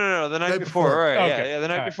 No, the night before. Right. Okay. Yeah, the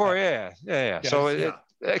night before. Yeah. So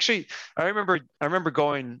actually, I remember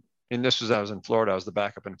going, and I was in Florida. I was the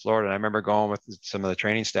backup in Florida. And I remember going with some of the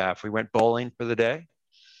training staff. We went bowling for the day.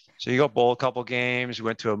 So you go bowl a couple games, we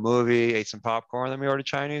went to a movie, ate some popcorn, then we ordered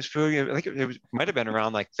Chinese food. I think it might have been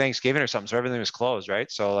around like Thanksgiving or something. So everything was closed,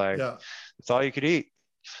 right? So like, it's all you could eat.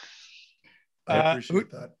 I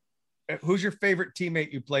appreciate that. Who's your favorite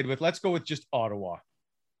teammate you played with? Let's go with just Ottawa.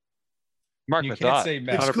 Mark you Methot. Can't say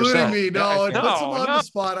Matt. Excluding me. No, it puts him on the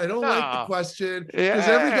spot. I don't like the question, because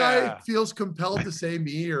every guy feels compelled to say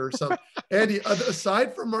me or something. Andy,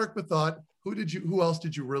 aside from Mark Methot, who else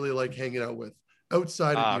did you really like hanging out with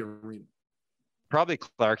outside of the arena? Probably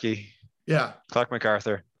Clarky. Yeah. Clark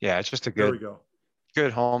MacArthur. Yeah, it's just a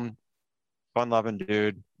good home fun-loving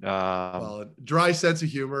dude. Well, dry sense of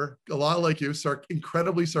humor, a lot like you,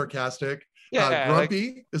 incredibly sarcastic,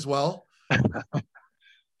 grumpy as well.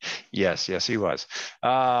 Yes, he was.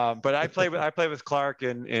 But I played with Clark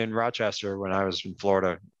in Rochester when I was in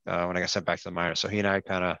Florida, when I got sent back to the minors. So he and I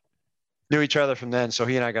kind of knew each other from then. So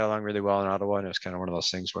he and I got along really well in Ottawa, and it was kind of one of those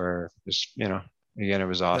things where just, again, it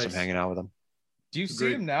was awesome hanging out with him. Do you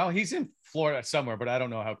see him now? He's in Florida somewhere, but I don't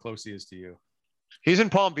know how close he is to you. He's in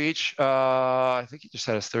Palm Beach. I think he just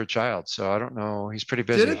had his third child, so I don't know. He's pretty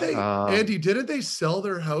busy. Andy, didn't they sell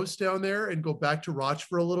their house down there and go back to Roch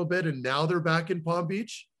for a little bit, and now they're back in Palm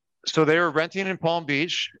Beach? So they were renting in Palm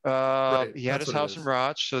Beach. Right, he had his house in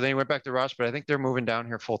Roch, so then he went back to Roch, but I think they're moving down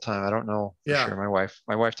here full time. I don't know for sure.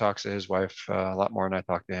 My wife talks to his wife a lot more than I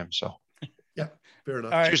talk to him. So yeah, fair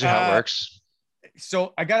enough. That's usually how it works.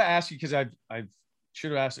 So I got to ask you, because I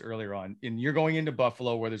should have asked it earlier on. And you're going into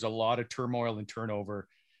Buffalo, where there's a lot of turmoil and turnover.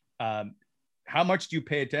 How much do you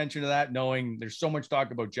pay attention to that, knowing there's so much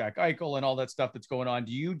talk about Jack Eichel and all that stuff that's going on?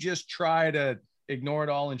 Do you just try to ignore it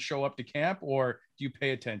all and show up to camp, or do you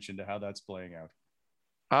pay attention to how that's playing out?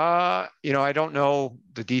 I don't know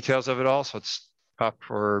the details of it all, so it's tough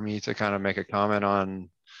for me to kind of make a comment on,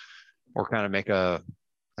 or kind of make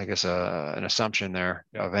an assumption there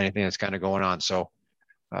of anything that's kind of going on. So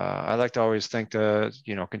I like to always think to,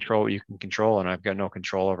 control what you can control, and I've got no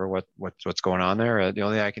control over what's going on there. The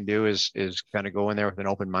only thing I can do is kind of go in there with an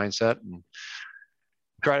open mindset and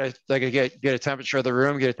try to get a temperature of the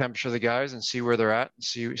room, get a temperature of the guys, and see where they're at,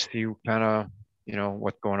 and see kind of,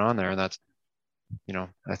 what's going on there. And that's,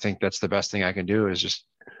 I think that's the best thing I can do, is just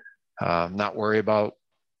not worry about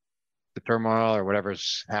the turmoil or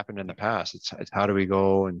whatever's happened in the past. It's how do we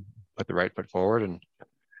go and put the right foot forward and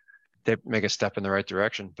they make a step in the right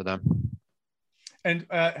direction for them. And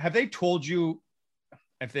have they told you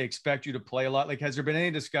if they expect you to play a lot? Like, has there been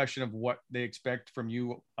any discussion of what they expect from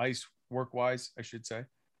you ice work wise, I should say?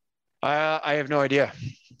 I have no idea.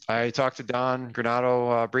 I talked to Don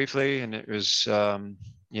Granato briefly, and it was,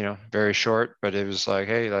 very short, but it was like,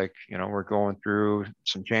 hey, we're going through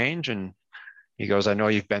some change. And he goes, I know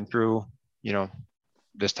you've been through,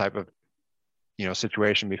 this type of,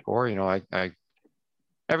 situation before.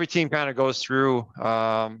 Every team kind of goes through,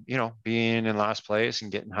 being in last place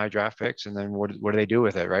and getting high draft picks, and then what do they do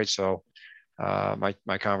with it, right? So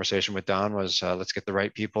my conversation with Don was, let's get the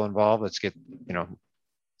right people involved. Let's get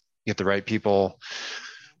the right people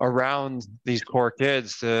around these core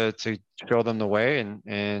kids to show them the way,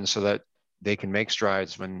 and so that they can make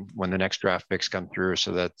strides when the next draft picks come through,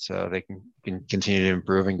 so that they can continue to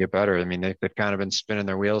improve and get better. I mean, they've kind of been spinning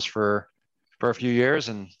their wheels for a few years,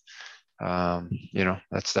 and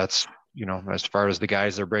that's as far as the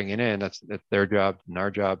guys they're bringing in, that's their job and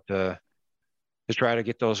our job to try to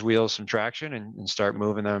get those wheels some traction and start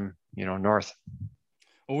moving them, north.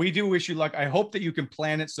 Well, we do wish you luck. I hope that you can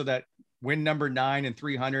plan it so that win number 9 and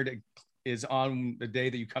 300 is on the day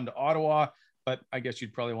that you come to Ottawa, but I guess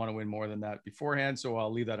you'd probably want to win more than that beforehand. So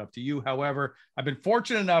I'll leave that up to you. However, I've been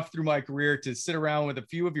fortunate enough through my career to sit around with a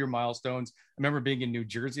few of your milestones. I remember being in New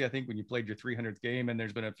Jersey, I think, when you played your 300th game, and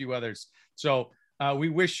there's been a few others. So we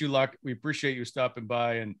wish you luck. We appreciate you stopping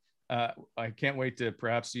by, and I can't wait to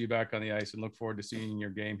perhaps see you back on the ice, and look forward to seeing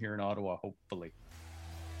your game here in Ottawa, hopefully.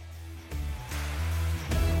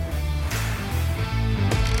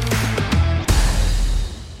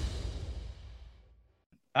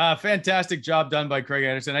 Fantastic job done by Craig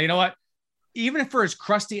Anderson. Now, you know what? Even for as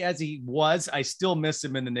crusty as he was, I still miss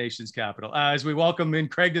him in the nation's capital. As we welcome in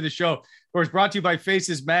Craig to the show, of course, brought to you by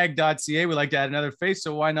facesmag.ca. We like to add another face,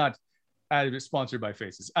 so why not add it? Sponsored by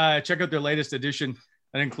Faces. Check out their latest edition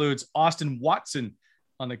that includes Austin Watson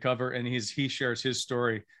on the cover, and he shares his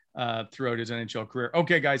story throughout his NHL career.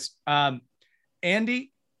 Okay, guys.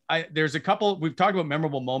 Andy, there's a couple, we've talked about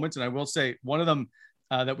memorable moments, and I will say one of them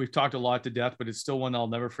that we've talked a lot to death, but it's still one I'll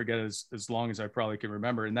never forget as long as I probably can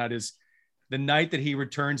remember. And that is the night that he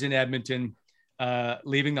returns in Edmonton,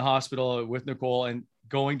 leaving the hospital with Nicole and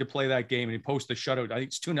going to play that game. And he posts the shutout. I think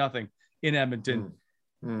it's 2-0 in Edmonton.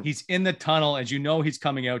 He's in the tunnel, as you know, he's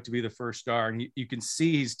coming out to be the first star, and you can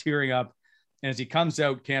see he's tearing up. And as he comes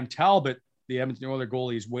out, Cam Talbot, the Edmonton Oilers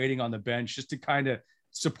goalie, is waiting on the bench just to kind of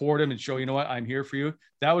support him and show, you know what, I'm here for you.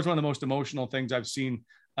 That was one of the most emotional things I've seen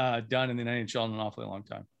done in the NHL in an awfully long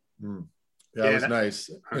time. Yeah, it was nice.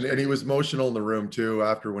 And he was emotional in the room too.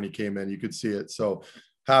 After when he came in, you could see it. So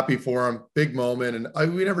happy for him. Big moment.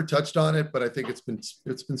 And we never touched on it, but I think it's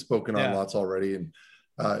been spoken on lots already. And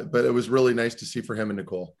but it was really nice to see for him and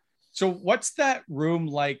Nicole. So what's that room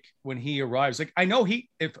like when he arrives? Like, I know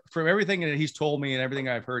from everything that he's told me and everything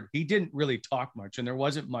I've heard, he didn't really talk much and there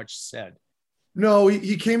wasn't much said. No,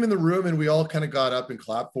 he came in the room and we all kind of got up and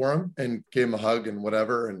clapped for him and gave him a hug and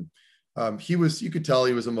whatever. And you could tell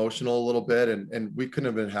he was emotional a little bit, and we couldn't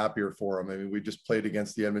have been happier for him. I mean, we just played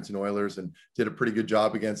against the Edmonton Oilers and did a pretty good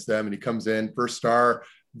job against them. And he comes in, first star,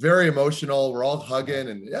 very emotional. We're all hugging,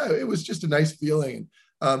 and yeah, it was just a nice feeling.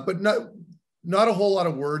 But not a whole lot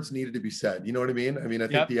of words needed to be said. You know what I mean? I mean, I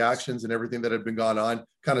think the actions and everything that had been gone on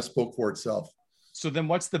kind of spoke for itself. So then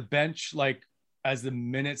what's the bench like as the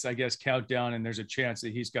minutes, I guess, count down and there's a chance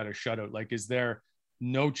that he's got a shutout? Like, is there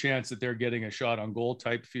no chance that they're getting a shot on goal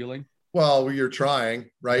type feeling? Well, you're trying,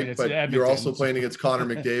 right? I mean, but Edmonton, you're also playing against Connor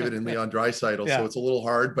McDavid and Leon Draisaitl, so it's a little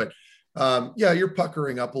hard. But you're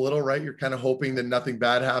puckering up a little, right? You're kind of hoping that nothing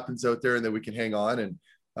bad happens out there and that we can hang on.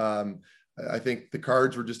 And I think the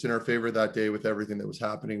cards were just in our favor that day with everything that was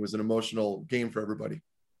happening. It was an emotional game for everybody.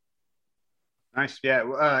 Nice. Yeah.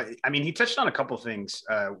 I mean, he touched on a couple of things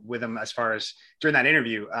with him as far as during that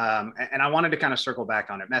interview. And I wanted to kind of circle back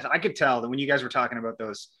on it. Methot, I could tell that when you guys were talking about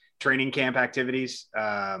those training camp activities,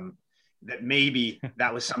 that maybe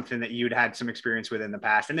that was something that you'd had some experience with in the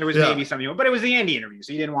past. And there was maybe something, but it was the Andy interview.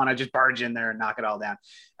 So you didn't want to just barge in there and knock it all down.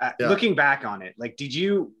 Looking back on it, like, did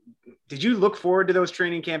you look forward to those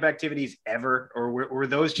training camp activities ever? Or were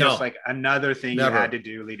those just like another thing you had to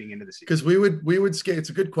do leading into the season? Because we would skate.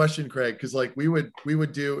 It's a good question, Craig. Cause like we would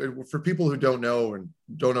do, for people who don't know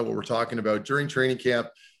what we're talking about, during training camp,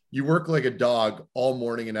 you work like a dog all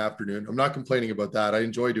morning and afternoon. I'm not complaining about that. I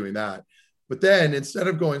enjoy doing that. But then instead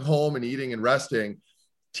of going home and eating and resting,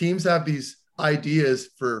 teams have these ideas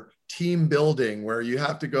for team building where you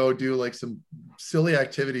have to go do like some silly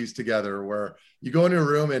activities together, where you go into a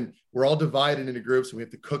room and we're all divided into groups and we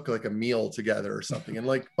have to cook like a meal together or something. And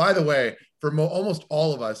like, by the way, for almost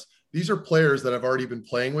all of us, these are players that I've already been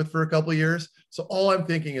playing with for a couple of years. So all I'm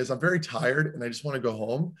thinking is I'm very tired and I just want to go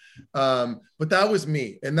home. But that was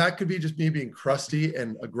me. And that could be just me being crusty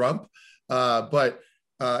and a grump.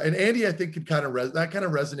 And Andy, I think, could kind of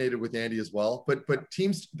resonated with Andy as well. But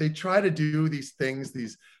teams, they try to do these things.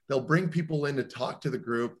 They'll bring people in to talk to the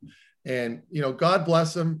group, and God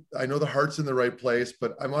bless them. I know the heart's in the right place,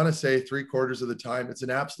 but I want to say 3/4 of the time it's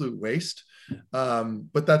an absolute waste.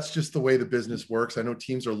 But that's just the way the business works. I know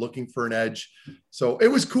teams are looking for an edge, so it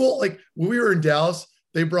was cool. Like when we were in Dallas,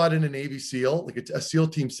 they brought in a Navy SEAL, like a SEAL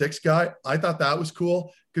Team 6 guy. I thought that was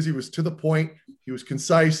cool because he was to the point. He was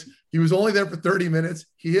concise. He was only there for 30 minutes.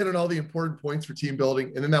 He hit on all the important points for team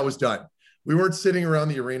building, and then that was done. We weren't sitting around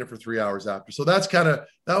the arena for 3 hours after. So that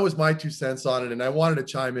was my 2 cents on it. And I wanted to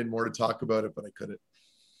chime in more to talk about it, but I couldn't.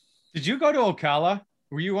 Did you go to Ocala?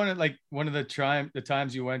 Were you one of the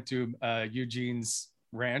times you went to Eugene's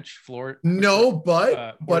ranch, Florida? No,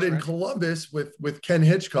 but in ranch? Columbus with Ken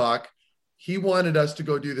Hitchcock, he wanted us to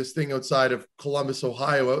go do this thing outside of Columbus,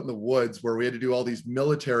 Ohio, out in the woods, where we had to do all these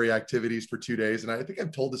military activities for 2 days. And I think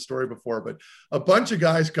I've told this story before, but a bunch of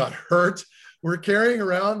guys got hurt. We're carrying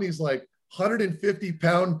around these like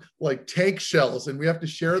 150-pound like tank shells, and we have to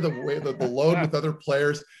share the load with other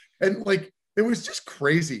players. And like, it was just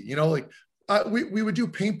crazy, we would do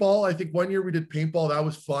paintball. I think one year we did paintball. That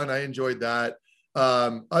was fun. I enjoyed that.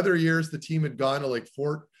 Other years the team had gone to like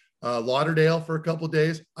Fort Lauderdale for a couple of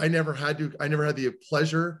days. I never had the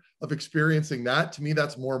pleasure of experiencing that. To me,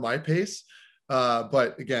 that's more my pace.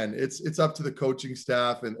 But again, it's up to the coaching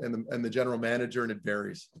staff and the general manager, and it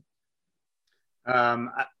varies.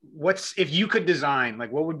 If you could design,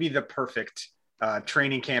 like, what would be the perfect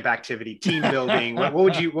training camp activity, team building? what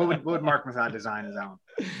would Marc Methot design as that one?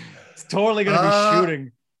 It's totally going to be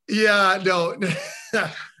shooting. Yeah, no,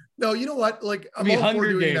 no. You know what? Like, I'm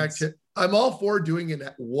all for doing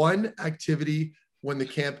one activity when the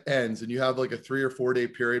camp ends and you have like a 3 or 4 day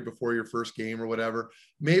period before your first game or whatever.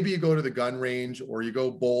 Maybe you go to the gun range, or you go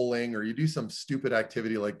bowling, or you do some stupid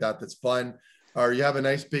activity like that that's fun, or you have a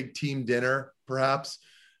nice big team dinner perhaps.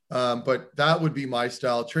 But that would be my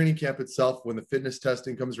style. Training camp itself, when the fitness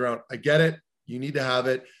testing comes around, I get it. You need to have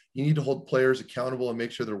it. You need to hold players accountable and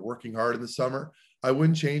make sure they're working hard in the summer. I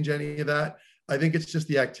wouldn't change any of that. I think it's just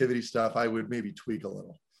the activity stuff I would maybe tweak a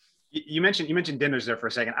little. You mentioned dinners there for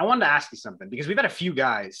a second. I wanted to ask you something, because we've had a few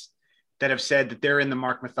guys that have said that they're in the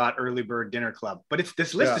Marc Methot Early Bird Dinner Club, but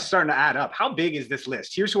this list is starting to add up. How big is this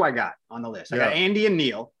list? Here's who I got on the list. I got Andy and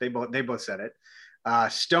Neil. They both said it.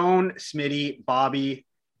 Stone, Smitty, Bobby.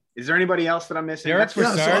 Is there anybody else that I'm missing?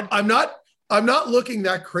 So I'm not looking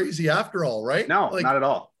that crazy after all, right? No, not at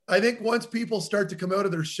all. I think once people start to come out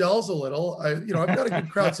of their shells a little, I've got a good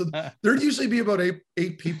crowd. So there'd usually be about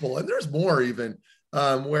eight people, and there's more even,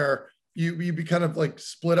 where you be kind of like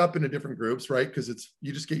split up into different groups, right? Because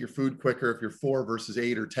you just get your food quicker if you're 4 versus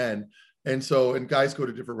 8 or 10. And guys go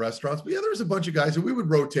to different restaurants. But yeah, there was a bunch of guys, and we would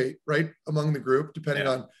rotate right among the group, depending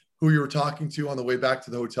on who you were talking to on the way back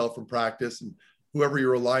to the hotel from practice and whoever you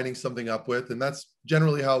were lining something up with. And that's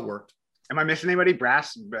generally how it worked. Am I missing anybody?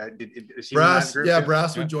 Brass? Brass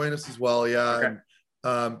would join us as well. Yeah. Okay.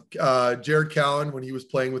 And, Jared Cowan, when he was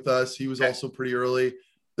playing with us, he was also pretty early.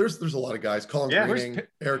 There's a lot of guys. Colin Greening,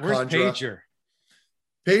 Eric Condra.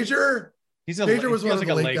 Pager Pager was one of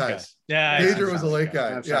the late guys. Yeah, Pager was a late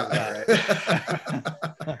guy. Yeah.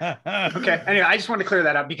 Okay. Anyway, I just wanted to clear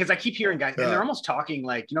that up because I keep hearing guys, and they're almost talking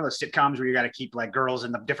like, you know, those sitcoms where you got to keep like girls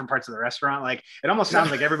in the different parts of the restaurant. Like it almost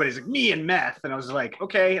sounds like everybody's like me and meth. And I was like,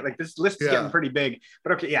 okay, like this list is getting pretty big.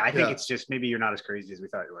 But okay, I think it's just maybe you're not as crazy as we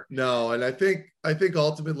thought you were. No, and I think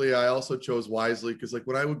ultimately I also chose wisely because like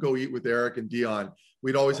when I would go eat with Eric and Dion,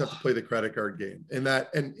 we'd always have to play the credit card game and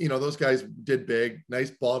you know, those guys did big, nice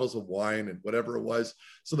bottles of wine and whatever it was.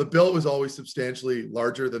 So the bill was always substantially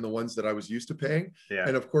larger than the ones that I was used to paying. Yeah.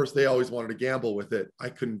 And of course they always wanted to gamble with it. I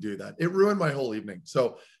couldn't do that. It ruined my whole evening.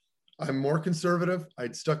 So I'm more conservative.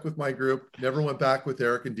 I'd stuck with my group, never went back with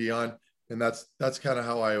Eric and Dion. And that's kind of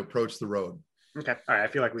how I approached the road. Okay. All right. I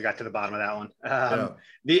feel like we got to the bottom of that one.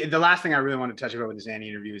 The last thing I really want to touch about with the Zanny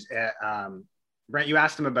interview is Brent, you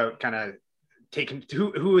asked him about kind of taking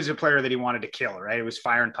who was a player that he wanted to kill, right? It was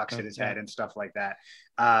firing pucks at his head and stuff like that.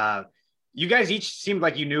 You guys each seemed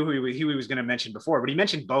like you knew who he was going to mention before, but he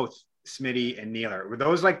mentioned both Smitty and Nealer. Were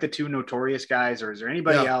those like the two notorious guys, or is there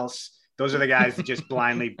anybody else? Those are the guys that just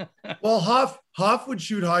blindly. Well, Hoff would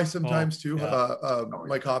shoot high sometimes too.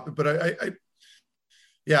 Mike Hoff, but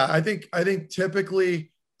I think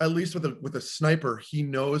typically, at least with a sniper, he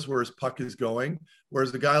knows where his puck is going.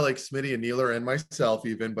 Whereas the guy like Smitty and Nealer and myself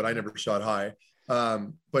even, but I never shot high.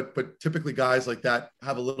 But typically guys like that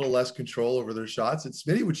have a little less control over their shots, and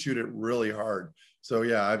Smitty would shoot it really hard. So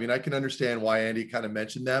yeah, I mean, I can understand why Andy kind of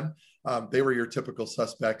mentioned them. They were your typical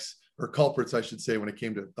suspects or culprits, I should say, when it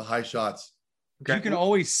came to the high shots. Okay. You can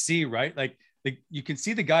always see, right? Like you can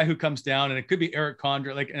see the guy who comes down, and it could be Eric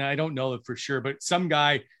Condra, and I don't know it for sure, but some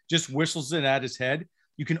guy just whistles it at his head.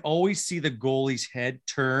 You can always see the goalie's head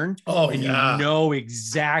turn. You know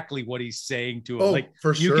exactly what he's saying to him.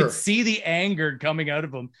 You can see the anger coming out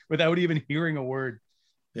of him without even hearing a word.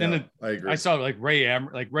 Yeah, I agree. I saw Ray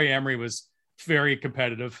Emery was very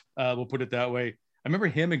competitive. We'll put it that way. I remember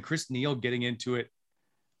him and Chris Neal getting into it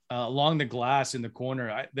along the glass in the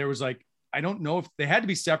corner. There was I don't know if they had to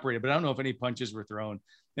be separated, but I don't know if any punches were thrown.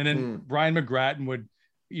 And then Brian McGrattan would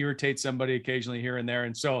irritate somebody occasionally here and there.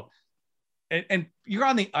 And so, and you're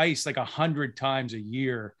on the ice 100 times a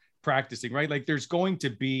year practicing, right? Like there's going to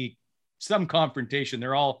be some confrontation.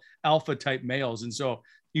 They're all alpha type males. And so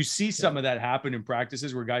you see some of that happen in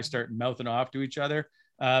practices where guys start mouthing off to each other.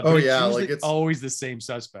 It's always the same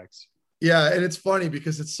suspects. Yeah. And it's funny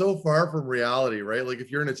because it's so far from reality, right? Like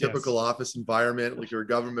if you're in a typical office environment, like you're a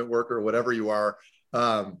government worker or whatever you are,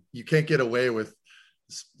 you can't get away with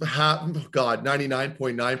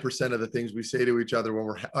 99.9% of the things we say to each other when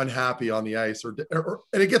we're unhappy on the ice and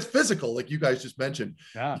it gets physical, like you guys just mentioned.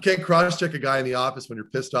 You can't cross check a guy in the office when you're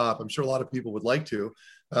pissed off. I'm sure a lot of people would like to,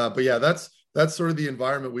 but yeah, that's sort of the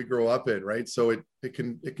environment we grow up in, right? So it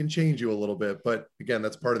can change you a little bit, but again,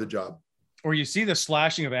 that's part of the job. Or you see the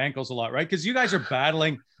slashing of ankles a lot, right? Because you guys are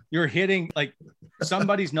battling, you're hitting,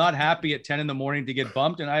 somebody's not happy at 10 a.m. to get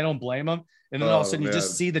bumped, and I don't blame them. And then all of a sudden you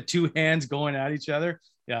just see the two hands going at each other.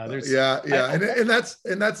 Yeah. And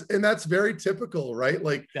that's very typical, right?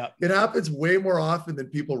 It happens way more often than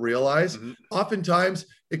people realize. Oftentimes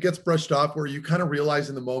it gets brushed off where you kind of realize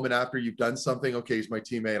in the moment after you've done something, okay, he's my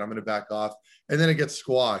teammate, I'm going to back off. And then it gets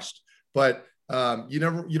squashed. But you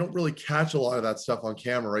don't really catch a lot of that stuff on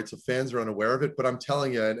camera, right? So fans are unaware of it, but I'm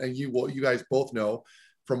telling you, and you guys both know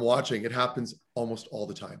from watching, it happens almost all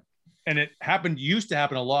the time. And it used to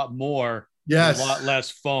happen a lot more. Yes. A lot less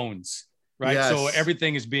phones, right? Yes. So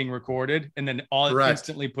everything is being recorded and then all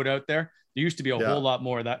instantly put out there. There used to be a whole lot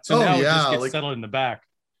more of that. So now it just gets settled in the back.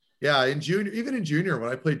 Yeah. Even in junior, when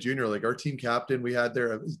I played junior, our team captain we had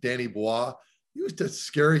there was Danny Bois. He was a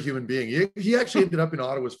scary human being. He actually ended up in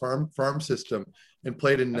Ottawa's farm system and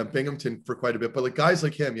played in Binghamton for quite a bit. But guys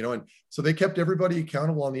like him, and so they kept everybody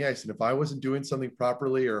accountable on the ice. And if I wasn't doing something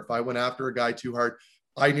properly, or if I went after a guy too hard,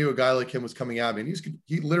 I knew a guy like him was coming at me, and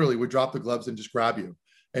he literally would drop the gloves and just grab you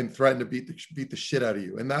and threaten to beat the shit out of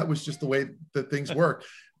you. And that was just the way that things work.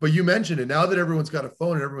 But you mentioned it. Now that everyone's got a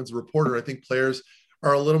phone and everyone's a reporter, I think players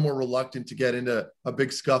are a little more reluctant to get into a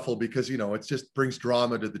big scuffle because, it just brings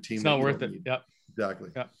drama to the team. It's not worth it. Yeah, exactly.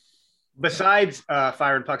 Yeah. Besides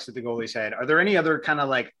firing pucks at the goalie's head, are there any other kind of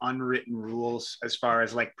like unwritten rules as far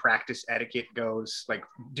as like practice etiquette goes, like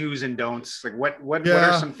do's and don'ts? Like what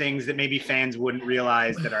are some things that maybe fans wouldn't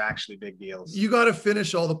realize that are actually big deals? You got to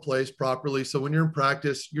finish all the plays properly. So when you're in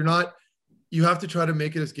practice, you have to try to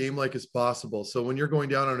make it as game-like as possible. So when you're going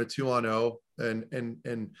down on a 2-on-0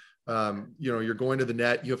 and you're going to the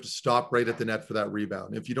net, you have to stop right at the net for that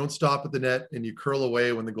rebound. If you don't stop at the net and you curl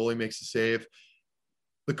away when the goalie makes a save,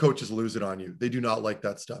 the coaches lose it on you. They do not like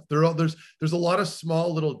that stuff. There's a lot of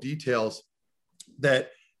small little details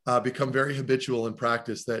that become very habitual in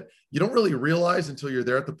practice that you don't really realize until you're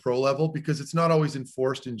there at the pro level, because it's not always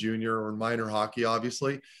enforced in junior or minor hockey,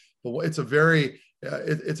 obviously. But it's a very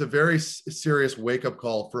serious wake-up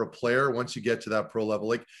call for a player once you get to that pro level.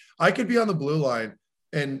 Like, I could be on the blue line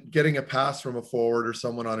and getting a pass from a forward or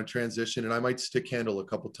someone on a transition, and I might stick handle a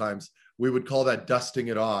couple of times. We would call that dusting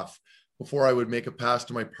it off. Before I would make a pass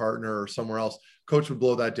to my partner or somewhere else, coach would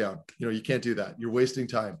blow that down. You can't do that. You're wasting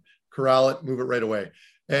time. Corral it, move it right away.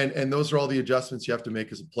 And those are all the adjustments you have to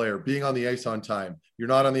make as a player. Being on the ice on time. You're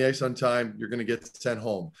not on the ice on time, you're going to get sent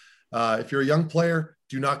home. If you're a young player,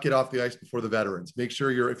 do not get off the ice before the veterans. Make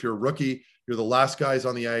sure if you're a rookie, you're the last guys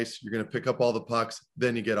on the ice. You're going to pick up all the pucks,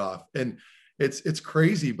 then you get off. And it's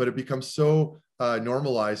crazy, but it becomes so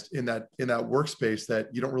normalized in that workspace that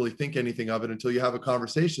you don't really think anything of it until you have a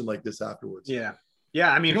conversation like this afterwards. Yeah.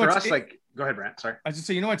 I mean, for us, go ahead, Brant. Sorry. I was just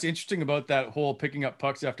say, what's interesting about that whole picking up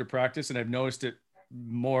pucks after practice, and I've noticed it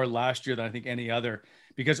more last year than I think any other,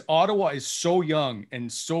 because Ottawa is so young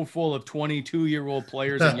and so full of 22-year-old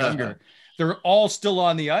players and younger. They're all still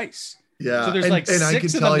on the ice. Yeah. So there's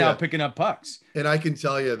six of them now picking up pucks. And I can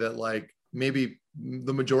tell you that maybe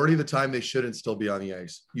the majority of the time they shouldn't still be on the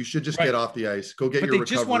ice. You should just get off the ice, go get your recovery. But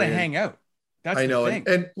they just want to hang out. That's I know. The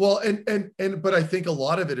thing. But I think a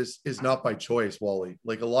lot of it is not by choice, Wally.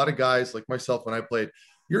 Like, a lot of guys like myself, when I played,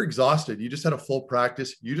 you're exhausted. You just had a full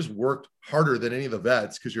practice. You just worked harder than any of the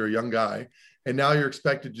vets because you're a young guy. And now you're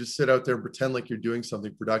expected to just sit out there and pretend like you're doing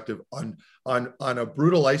something productive on a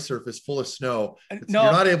brutal ice surface full of snow. You're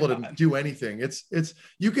not able to do anything.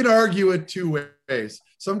 You can argue it two ways.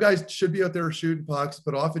 Some guys should be out there shooting pucks,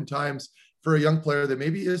 but oftentimes for a young player that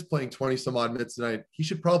maybe is playing 20 some odd minutes a night, he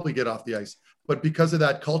should probably get off the ice. But because of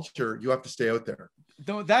that culture, you have to stay out there.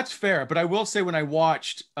 Though that's fair. But I will say, when I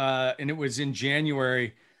watched, and it was in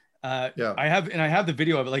January, I have the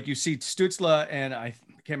video of it. Like, you see Stützle, and I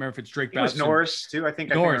can't remember if it's Drake Batson. It was Norris too. I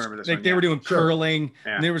remember this. They were doing curling,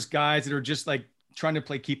 and there was guys that were just like trying to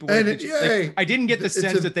play keep away. I didn't get the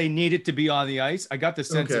sense that they needed to be on the ice. I got the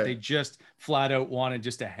sense that they just flat out wanted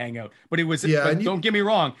just to hang out. But it was, don't get me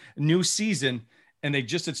wrong, new season, and they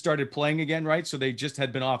just had started playing again, right? So they just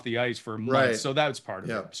had been off the ice for months. Right. So that was part of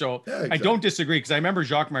it. So exactly. I don't disagree, because I remember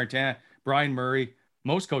Jacques Martin, Brian Murray,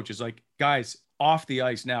 most coaches, like, guys, off the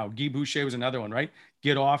ice now. Guy Boucher was another one, right?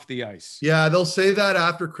 Get off the ice. Yeah, they'll say that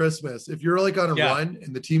after Christmas. If you're like on a run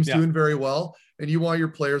and the team's doing very well and you want your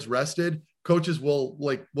players rested, coaches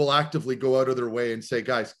will actively go out of their way and say,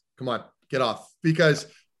 guys, come on, get off, because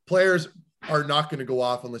players are not going to go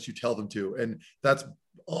off unless you tell them to. And that's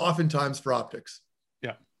oftentimes for optics.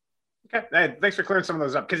 Yeah. Okay. Hey, thanks for clearing some of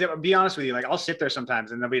those up. Because, be honest with you, like, I'll sit there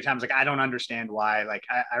sometimes and there'll be times like I don't understand why. Like,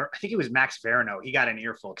 I think it was Max Verno. He got an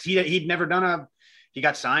earful because he'd never done he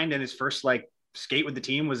got signed, and his first skate with the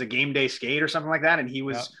team was a game day skate or something like that. And he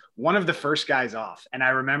was one of the first guys off. And I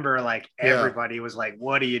remember everybody was like,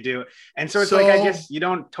 what do you do? And so it's I guess you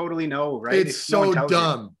don't totally know, right? It's so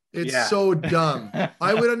dumb. It's so dumb.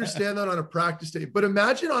 I would understand that on a practice day, but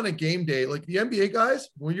imagine on a game day, like the NBA guys,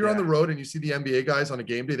 when you're on the road and you see the NBA guys on a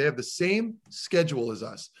game day, they have the same schedule as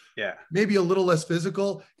us. Yeah. Maybe a little less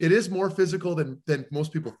physical. It is more physical than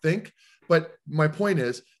most people think. But my point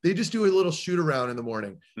is, they just do a little shoot around in the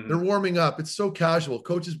morning. Mm-hmm. They're warming up. It's so casual.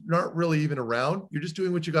 Coaches aren't really even around. You're just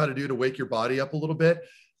doing what you got to do to wake your body up a little bit.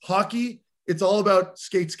 Hockey, it's all about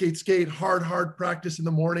skate, hard practice in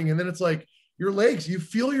the morning. And then it's like your legs, you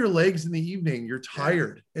feel your legs in the evening. You're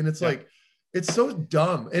tired. And it's it's so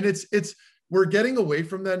dumb. And we're getting away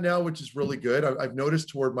from that now, which is really good. I've noticed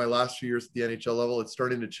toward my last few years at the NHL level, it's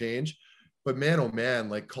starting to change. But man, oh man,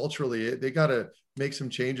 like culturally, they got to make some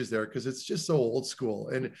changes there, because it's just so old school.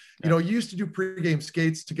 And, you used to do pregame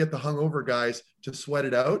skates to get the hungover guys to sweat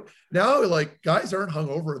it out. Now, like, guys aren't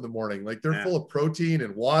hungover in the morning. Like, they're full of protein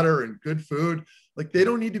and water and good food. Like, they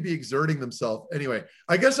don't need to be exerting themselves. Anyway,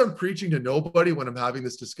 I guess I'm preaching to nobody when I'm having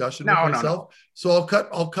this discussion with myself. No. So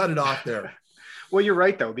I'll cut it off there. Well, you're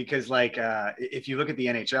right though, because like if you look at the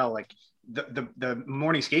NHL, like the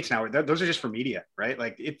morning skates now, those are just for media, right?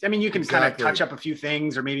 Like I mean, you can kind of touch up a few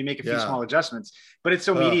things or maybe make a few small adjustments, but it's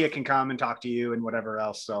so media can come and talk to you and whatever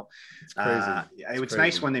else. So it's crazy. It's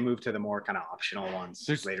nice when they move to the more kind of optional ones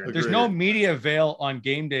later. There's no media avail on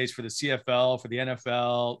game days for the CFL, for the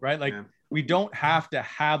NFL, right? Like we don't have to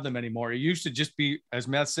have them anymore. It used to just be, as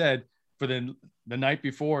Meth said, for the night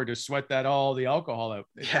before to sweat the alcohol out.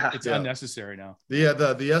 It's unnecessary now. The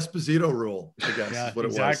Esposito rule, I guess, is what it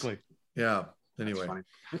was. Exactly. Yeah. Anyway.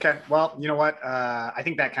 Okay. Well, you know what? I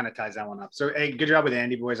think that kind of ties that one up. So, hey, good job with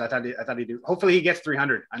Andy, boys. I thought he'd do. Hopefully, he gets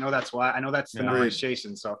 300. I know that's the number he's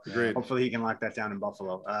chasing. So, hopefully, he can lock that down in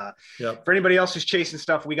Buffalo. For anybody else who's chasing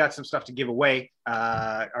stuff, we got some stuff to give away.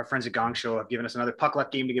 Our friends at Gong Show have given us another puck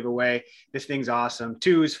luck game to give away. This thing's awesome.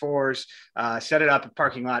 2s, 4s. Set it up at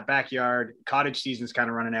parking lot, backyard. Cottage season's kind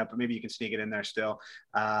of running out, but maybe you can sneak it in there still.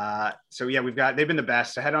 They've been the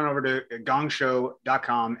best. So head on over to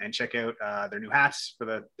gongshow.com and check out their new hats for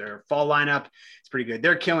their fall lineup. It's pretty good.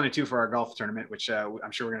 They're killing it too for our golf tournament, which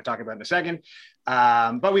I'm sure we're going to talk about in a second.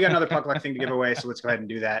 But we got another puck luck thing to give away, so let's go ahead and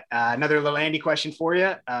do that. Another little Andy question for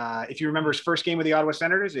you. If you remember his first game with the Ottawa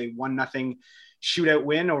Senators, a 1-0 shootout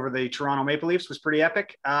win over the Toronto Maple Leafs was pretty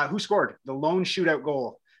epic. Who scored the lone shootout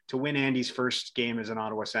goal to win Andy's first game as an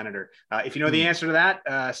Ottawa Senator? If you know the answer to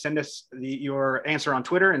that, send us your answer on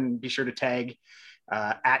Twitter and be sure to tag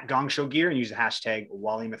at Gong Show Gear and use the hashtag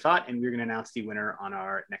Wally Methot, and we're going to announce the winner on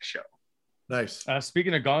our next show. Nice.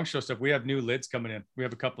 Speaking of Gong Show stuff, we have new lids coming in. We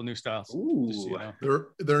have a couple new styles. Ooh, so you know.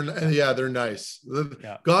 they're nice.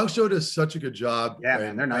 Gong Show does such a good job. Yeah,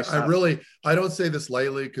 man, they're nice. I don't say this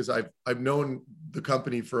lightly because I've known the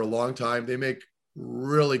company for a long time. They make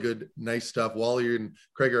really good, nice stuff. Wally and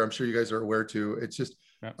Craig, I'm sure you guys are aware too. It's just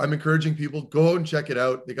I'm encouraging people, go and check it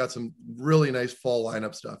out. They got some really nice fall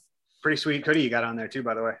lineup stuff. Pretty sweet hoodie you got on there too,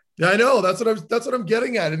 by the way. Yeah, I know. That's what I'm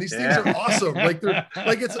getting at. And these things are awesome.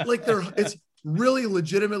 It's really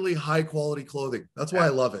legitimately high quality clothing. That's why I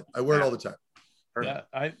love it. I wear it all the time. Perfect.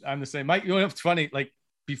 Yeah, I'm the same. Mike, you know, it's funny. Like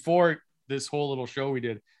before this whole little show we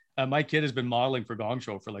did, my kid has been modeling for Gong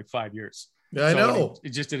Show for like 5 years. Yeah, I know. He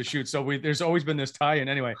just did a shoot. So there's always been this tie-in.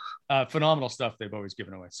 Anyway, phenomenal stuff they've always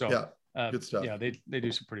given away. So good stuff. Yeah, they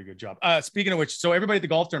do some pretty good job. Speaking of which, so everybody at the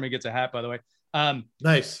golf tournament gets a hat, by the way.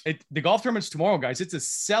 Nice. The golf tournament's tomorrow, guys. It's a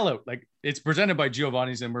sellout. Like it's presented by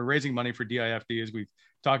Giovanni's, and we're raising money for DIFD as we've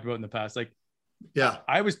talked about in the past. Like,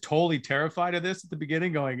 I was totally terrified of this at the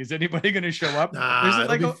beginning. Going, is anybody going to show up?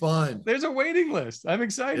 It'll be fun. There's a waiting list. I'm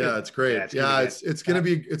excited. Yeah, it's great. It's gonna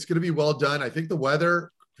be well done. I think the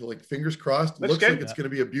weather, like fingers crossed, looks like it's gonna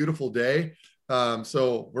be a beautiful day.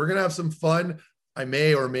 So we're gonna have some fun. I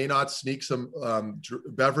may or may not sneak some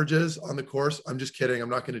beverages on the course. I'm just kidding. I'm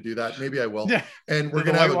not going to do that. Maybe I will. And we're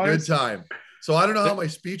going to have a good time. So I don't know how my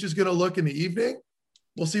speech is going to look in the evening.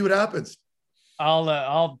 We'll see what happens.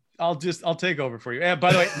 I'll take over for you. Yeah,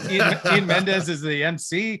 by the way, Ian Mendez is the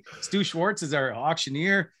MC. Stu Schwartz is our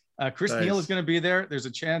auctioneer. Chris Neal is going to be there. There's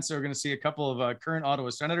a chance we're going to see a couple of current Ottawa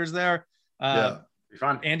Senators there. Be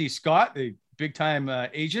fun. Andy Scott, the big time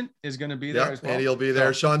agent, is going to be there as well. Andy will be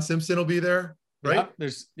there. Sean Simpson will be there. Right.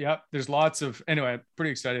 There's lots of, anyway, I'm pretty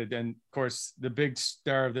excited. And of course, the big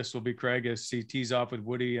star of this will be Craig as he tees off with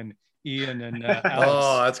Woody and Ian and Alex.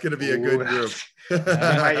 Oh, that's going to be a good group.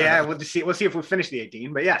 We'll see if we finish the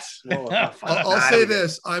 18, but yes. I'll say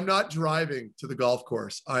this. I'm not driving to the golf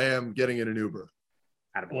course. I am getting in an Uber.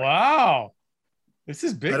 Wow. This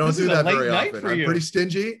is big. I don't do that very often. I'm you. pretty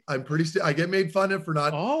stingy. I get made fun of for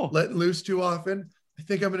not letting loose too often. I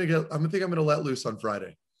think I'm going to let loose on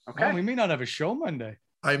Friday. Okay. Oh, we may not have a show Monday.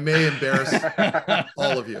 I may embarrass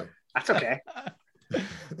all of you. That's okay.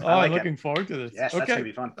 I'm looking forward to this. Yes, that's gonna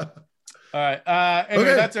be fun. All right.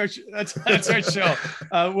 Anyway, that's our show.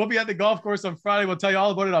 We'll be at the golf course on Friday. We'll tell you all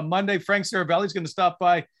about it on Monday. Frank Saravelli is going to stop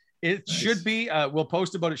by. It should be. We'll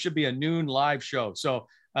post about it. Should be a noon live show. So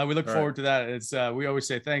we look forward to that. It's we always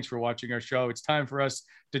say thanks for watching our show. It's time for us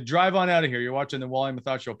to drive on out of here. You're watching the Wally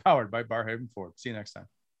Methot Show, powered by Barhaven Ford. See you next time.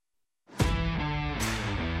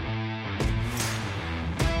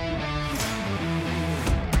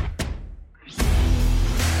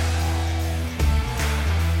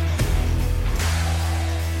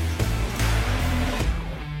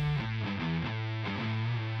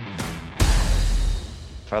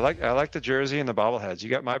 I like the jersey and the bobbleheads. You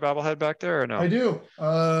got my bobblehead back there or no? I do.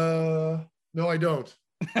 No, I don't.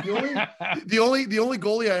 The only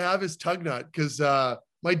goalie I have is Tugnut because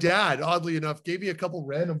my dad, oddly enough, gave me a couple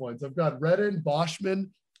random ones. I've got Redden, Boschman,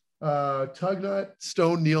 Tugnut,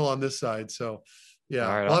 Stone, Neal on this side. So yeah,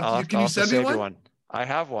 all right, can you send me one? I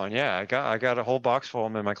have one. Yeah, I got a whole box full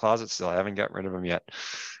of them in my closet still. I haven't gotten rid of them yet.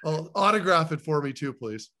 Well, autograph it for me too,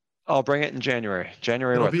 please. I'll bring it in January.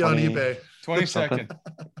 It'll be 20, on eBay. 22nd.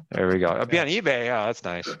 There we go. I'll be on eBay. Yeah, that's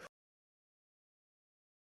nice.